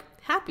that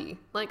happy.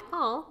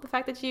 Oh, the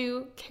fact that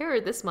you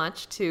cared this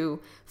much to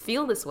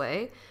feel this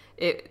way.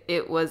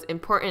 It was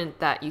important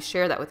that you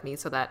share that with me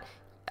so that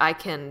I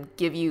can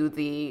give you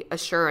the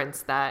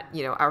assurance that,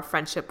 our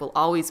friendship will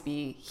always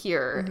be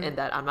here and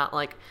that I'm not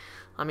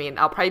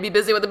I'll probably be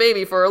busy with the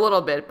baby for a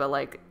little bit,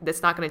 but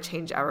that's not going to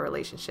change our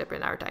relationship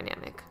and our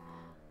dynamic.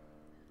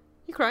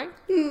 You crying?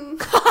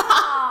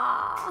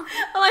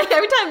 Like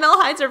every time Mel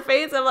hides her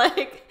face, I'm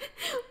like,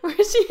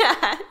 where's she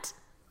at?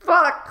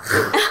 Fuck.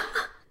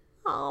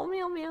 Oh,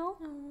 meow meow.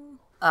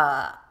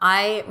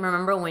 I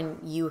remember when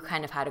you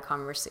kind of had a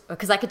conversation,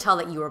 because I could tell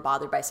that you were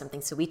bothered by something.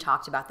 So we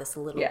talked about this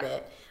a little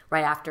bit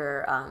right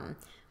after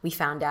we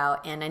found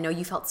out. And I know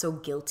you felt so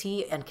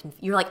guilty and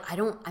you're like,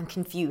 I'm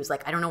confused.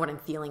 Like, I don't know what I'm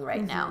feeling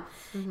right now.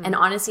 And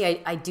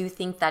honestly, I do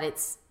think that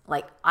it's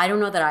like, I don't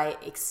know that I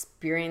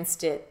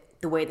experienced it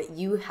the way that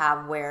you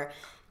have, where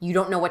you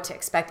don't know what to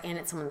expect and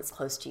it's someone that's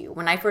close to you.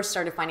 When I first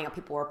started finding out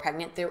people were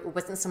pregnant, there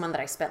wasn't someone that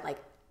I spent like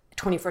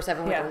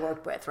 24/7 with or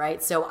worked with,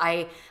 right? So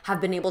I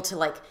have been able to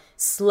like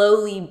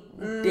slowly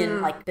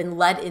been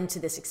led into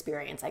this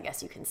experience, I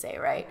guess you can say,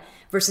 right?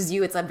 Versus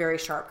you, it's a very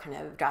sharp kind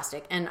of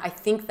drastic. And I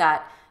think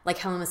that, like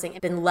Helen was saying,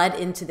 been led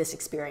into this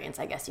experience,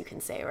 I guess you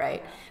can say,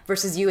 right?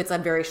 Versus you, it's a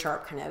very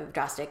sharp kind of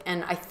drastic.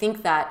 And I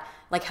think that,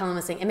 like Helen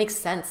was saying, it makes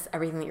sense,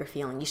 everything that you're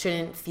feeling. You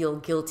shouldn't feel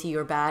guilty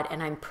or bad.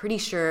 And I'm pretty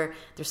sure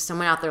there's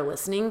someone out there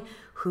listening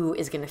who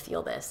is going to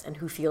feel this and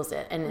who feels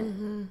it.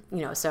 And,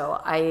 you know,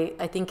 so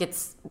I think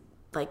it's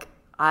like,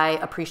 I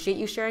appreciate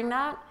you sharing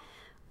that.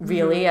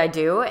 Really, I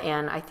do.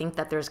 And I think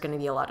that there's going to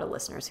be a lot of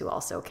listeners who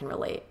also can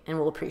relate and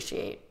will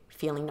appreciate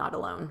feeling not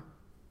alone.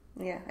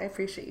 Yeah, I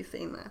appreciate you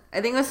saying that.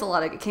 I think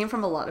it came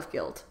from a lot of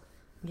guilt.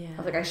 Yeah. I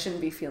was like, I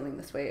shouldn't be feeling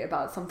this way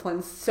about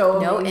someone so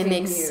No, it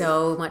makes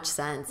so much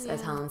sense,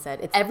 as Helen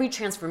said. Every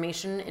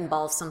transformation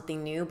involves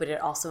something new, but it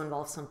also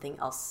involves something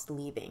else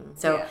leaving.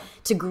 So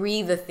to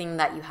grieve the thing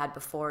that you had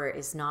before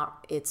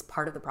it's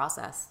part of the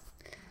process.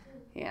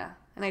 Yeah,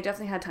 and I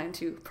definitely had time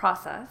to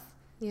process.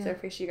 Yeah. So I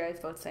appreciate you guys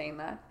both saying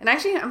that. And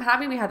actually, I'm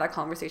happy we had that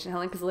conversation,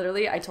 Helen, because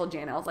literally I told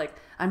Jana, I was like,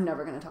 I'm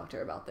never going to talk to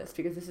her about this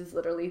because this is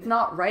literally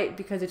not right,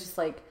 because it's just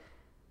like,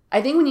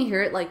 I think when you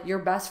hear it, like your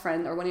best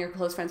friend or one of your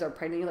close friends are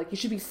pregnant, like you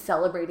should be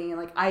celebrating, and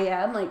like I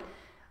am, like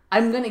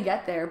I'm going to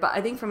get there. But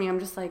I think for me,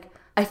 I'm just like,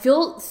 I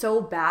feel so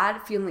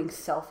bad feeling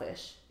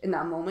selfish in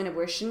that moment of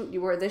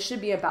where this should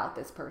be about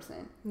this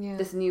person,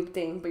 this new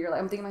thing. But you're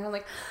like, I'm thinking in my head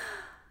like,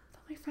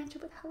 my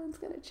friendship with Helen's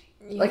gonna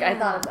change. Like I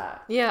thought of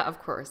that. Yeah,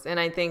 of course. And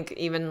I think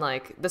even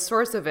like the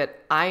source of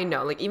it, I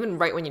know, like even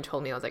right when you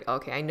told me, I was like,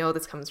 okay, I know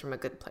this comes from a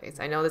good place.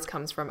 I know this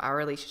comes from our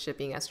relationship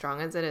being as strong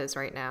as it is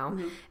right now,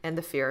 and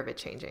the fear of it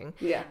changing.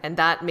 Yeah. And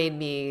that made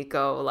me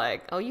go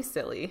like, oh, you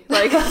silly.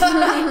 Like,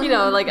 you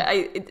know,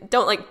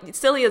 like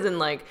silly as in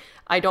like,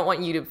 I don't want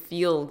you to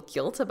feel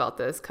guilt about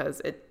this, because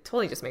it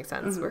totally just makes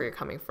sense where you're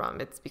coming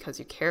from. It's because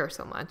you care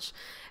so much.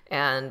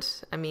 And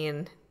I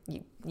mean,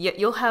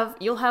 you'll have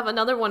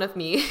another one of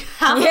me.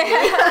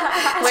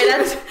 Wait,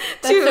 that's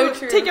so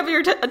true. Take up your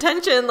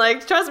attention.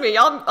 Like, trust me,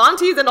 y'all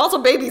aunties and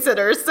also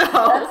babysitters. So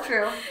that's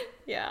true.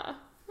 Yeah.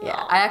 Yeah,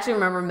 I actually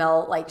remember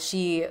Mel, like so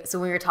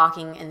when we were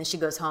talking and then she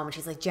goes home and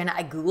she's like, Jenna,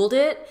 I Googled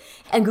it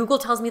and Google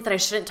tells me that I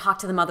shouldn't talk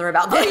to the mother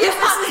about this.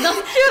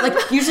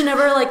 Like you should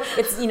never, like,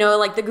 it's, you know,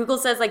 like the Google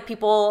says like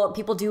people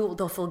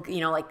they'll feel,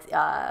 you know,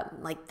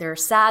 like they're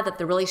sad that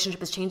the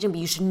relationship is changing, but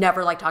you should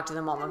never like talk to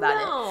the mom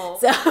about it.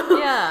 So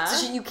yeah.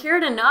 So you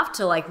cared enough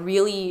to like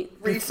really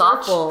be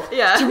thoughtful.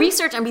 Yeah. To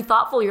research and be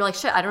thoughtful. You're like,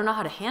 shit, I don't know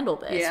how to handle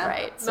this,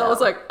 right? So I was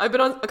like, I've been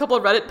on a couple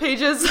of Reddit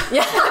pages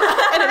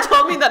and it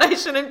told me that I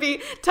shouldn't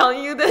be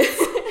telling you this.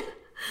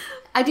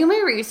 I do my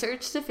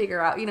research to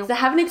figure out, you know, to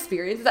have an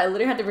experience. I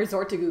literally had to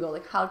resort to Google,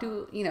 like how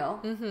to, you know.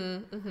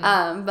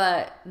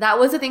 But that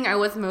was the thing I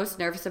was most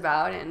nervous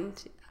about, and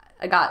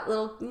I got a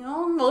little, you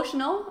know,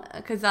 emotional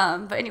because,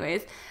 but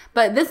anyways,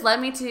 but this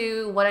led me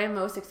to what I'm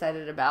most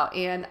excited about,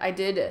 and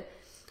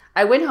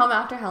I went home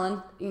after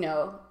Helen, you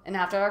know, and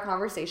after our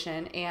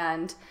conversation,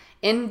 and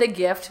in the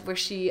gift where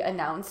she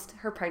announced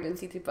her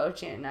pregnancy to both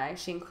Jan and I,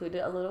 she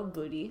included a little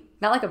booty.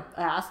 Not like a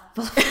ass,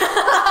 but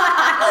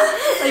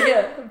like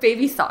a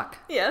baby sock.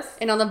 Yes.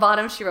 And on the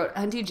bottom, she wrote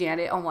Auntie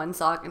Janet on one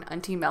sock and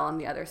Auntie Mel on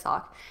the other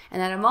sock.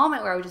 And at a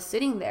moment where I was just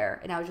sitting there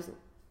and I was just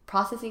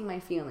processing my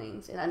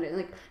feelings and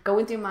like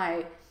going through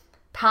my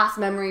past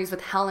memories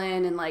with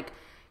Helen and like,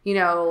 you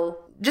know,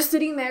 just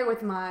sitting there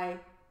with my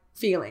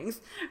feelings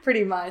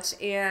pretty much.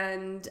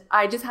 And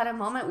I just had a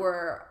moment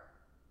where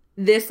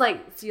this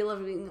like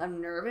feeling of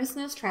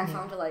nervousness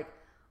transformed to like,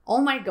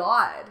 oh my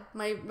God,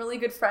 my really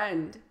good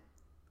friend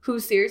who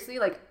seriously,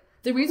 like,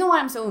 the reason why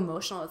I'm so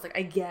emotional is like,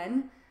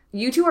 again,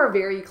 you two are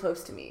very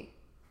close to me.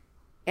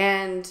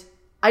 And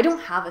I don't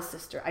have a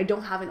sister. I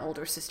don't have an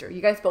older sister.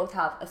 You guys both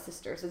have a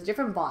sister. So it's a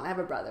different bond. I have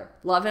a brother.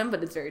 Love him,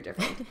 but it's very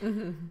different.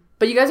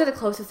 But you guys are the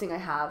closest thing I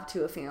have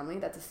to a family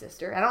that's a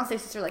sister. I don't say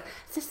sister like,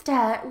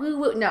 sister, woo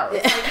woo. No,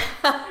 it's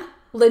like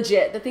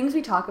legit. The things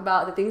we talk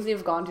about, the things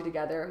we've gone through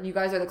together, you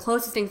guys are the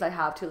closest things I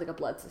have to like a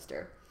blood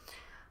sister.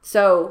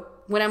 So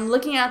when I'm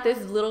looking at this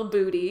little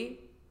booty,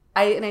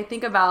 I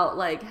think about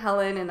like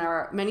Helen and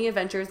our many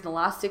adventures in the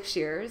last 6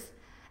 years.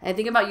 And I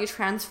think about you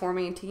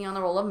transforming and taking on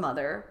the role of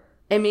mother.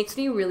 It makes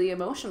me really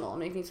emotional.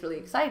 It makes me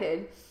really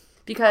excited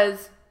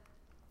because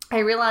I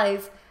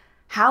realize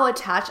how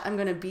attached I'm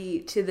going to be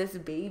to this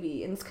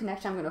baby and this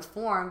connection I'm going to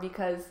form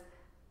because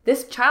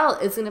this child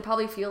is going to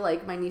probably feel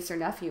like my niece or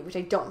nephew, which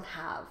I don't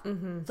have.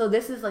 So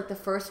this is like the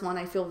first one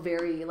I feel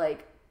very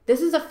like,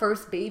 this is the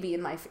first baby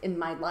in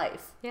my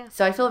life. Yeah.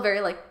 So I feel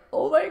very like,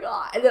 oh my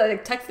God. And then I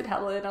like texted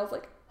Helen and I was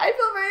like, I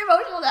feel very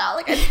emotional now.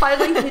 Like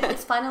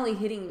it's finally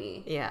hitting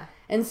me. Yeah.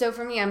 And so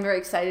for me, I'm very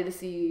excited to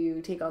see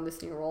you take on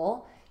this new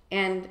role.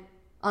 And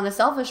on a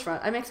selfish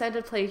front, I'm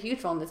excited to play a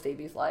huge role in this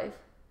baby's life.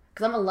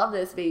 Because I'm going to love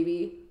this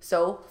baby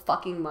so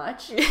fucking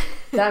much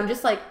that I'm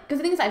just like, because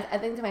the thing is, I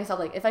think to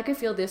myself, like, if I could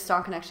feel this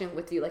strong connection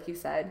with you, like you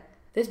said,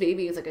 this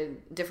baby is like a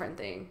different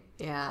thing.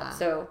 Yeah.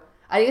 So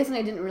I guess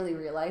I didn't really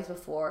realize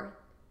before,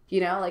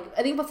 you know, like,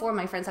 I think before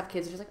my friends have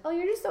kids, they're just like, oh,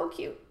 you're just so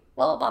cute.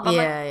 Blah, blah, blah.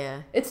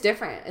 Yeah. It's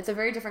different. It's a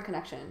very different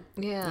connection.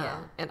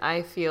 Yeah. And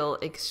I feel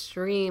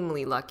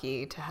extremely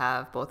lucky to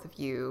have both of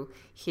you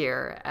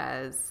here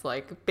as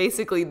like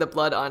basically the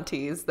blood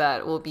aunties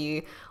that will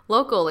be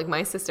local. Like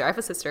my sister, I have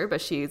a sister,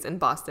 but she's in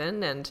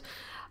Boston, and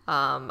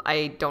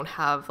I don't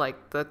have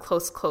like the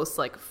close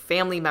like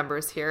family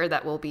members here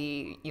that will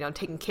be, you know,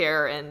 taking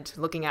care and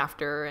looking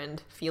after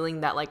and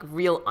feeling that like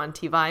real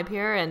auntie vibe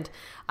here. And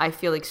I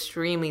feel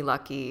extremely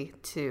lucky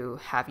to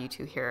have you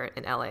two here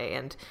in LA,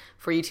 and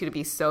for you two to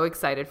be so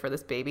excited for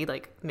this baby,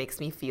 like makes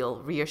me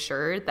feel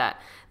reassured that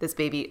this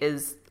baby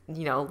is,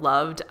 you know,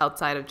 loved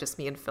outside of just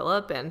me and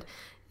Philip, and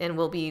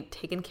will be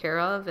taken care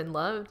of and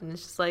loved. And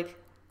it's just like,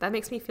 that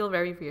makes me feel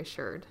very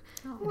reassured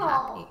and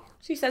happy.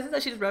 She says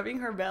that she's rubbing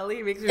her belly.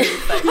 It makes me really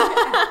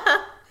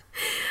excited.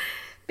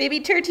 Baby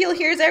Turtle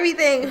hears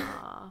everything.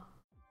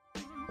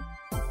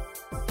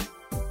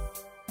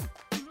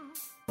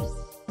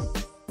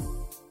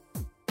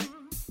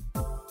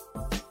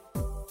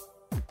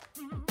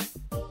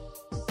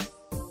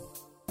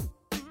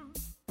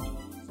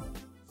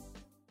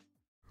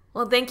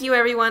 Well, thank you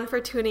everyone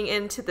for tuning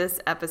in to this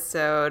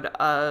episode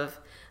of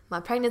my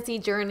pregnancy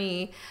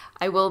journey.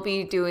 I will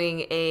be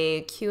doing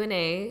a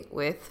Q&A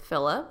with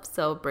Philip,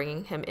 so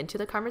bringing him into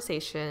the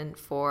conversation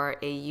for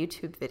a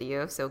YouTube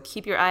video. So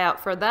keep your eye out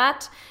for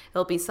that.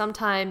 It'll be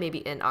sometime maybe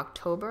in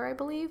October, I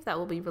believe, that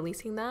we'll be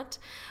releasing that.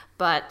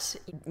 But,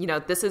 you know,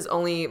 this is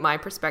only my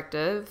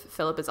perspective.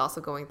 Philip is also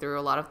going through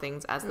a lot of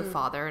things as the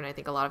father, and I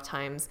think a lot of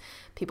times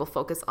people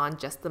focus on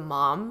just the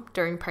mom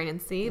during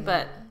pregnancy,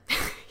 but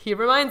he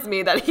reminds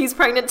me that he's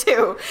pregnant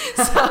too.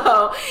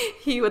 So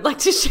he would like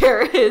to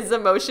share his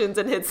emotions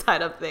and his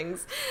side of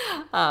things.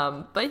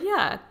 But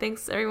yeah,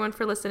 thanks everyone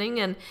for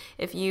listening. And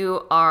if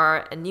you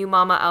are a new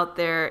mama out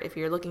there, if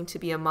you're looking to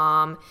be a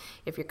mom,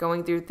 if you're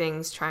going through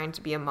things trying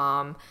to be a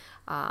mom,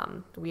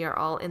 we are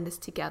all in this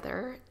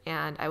together,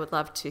 and I would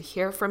love to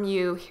hear from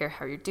you, hear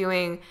how you're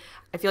doing.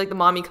 I feel like the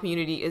mommy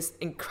community is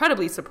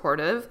incredibly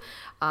supportive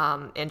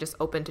and just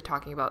open to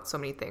talking about so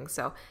many things.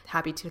 So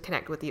happy to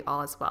connect with you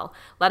all as well.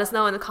 Let us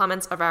know in the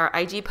comments of our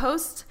IG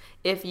post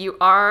if you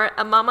are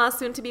a mama,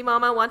 soon to be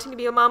mama, wanting to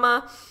be a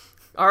mama,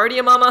 already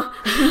a mama.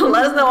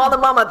 Let us know all the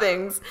mama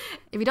things.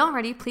 If you don't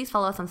already, please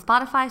follow us on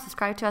Spotify,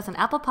 subscribe to us on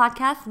Apple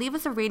Podcasts, leave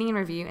us a rating and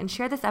review, and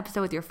share this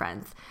episode with your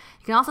friends.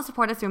 You can also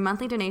support us through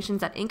monthly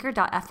donations at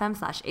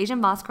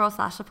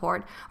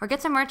anchor.fm/AsianBossGirl/support, or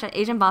get some merch at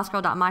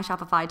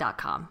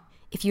asianbossgirl.myshopify.com.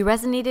 If you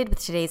resonated with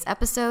today's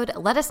episode,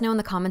 let us know in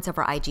the comments of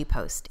our IG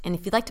post. And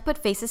if you'd like to put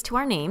faces to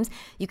our names,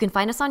 you can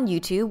find us on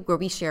YouTube, where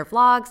we share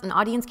vlogs, an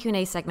audience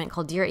Q&A segment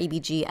called Dear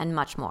ABG, and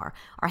much more.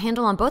 Our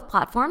handle on both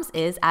platforms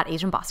is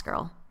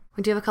 @AsianBossGirl.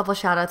 We do have a couple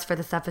shout outs for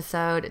this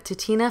episode. To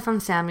Tina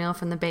from Samuel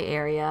from the Bay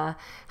Area.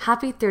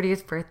 Happy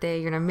 30th birthday.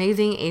 You're an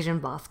amazing Asian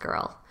boss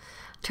girl.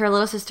 To our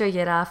little sister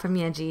Yera from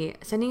Yeji,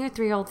 sending your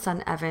 3-year-old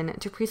son Evan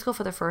to preschool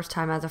for the first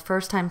time as a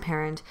first-time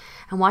parent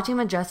and watching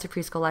him adjust to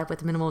preschool life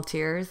with minimal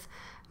tears.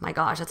 My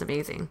gosh, that's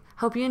amazing.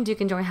 Hope you and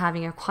Duke enjoy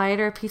having a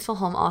quieter, peaceful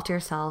home all to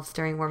yourselves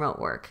during remote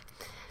work.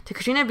 To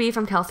Katrina B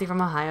from Kelsey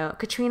from Ohio.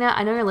 Katrina,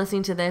 I know you're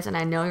listening to this, and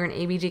I know you're an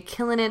ABG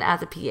killing it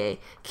as a PA.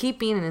 Keep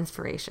being an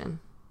inspiration.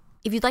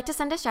 If you'd like to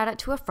send a shout out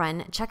to a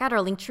friend, check out our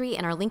Linktree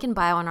and our link in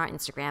bio on our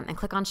Instagram and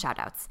click on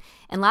shoutouts.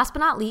 And last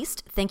but not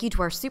least, thank you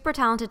to our super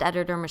talented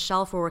editor,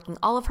 Michelle, for working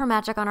all of her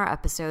magic on our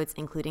episodes,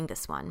 including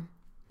this one.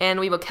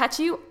 And we will catch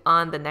you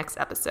on the next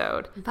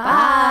episode.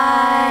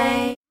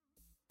 Bye.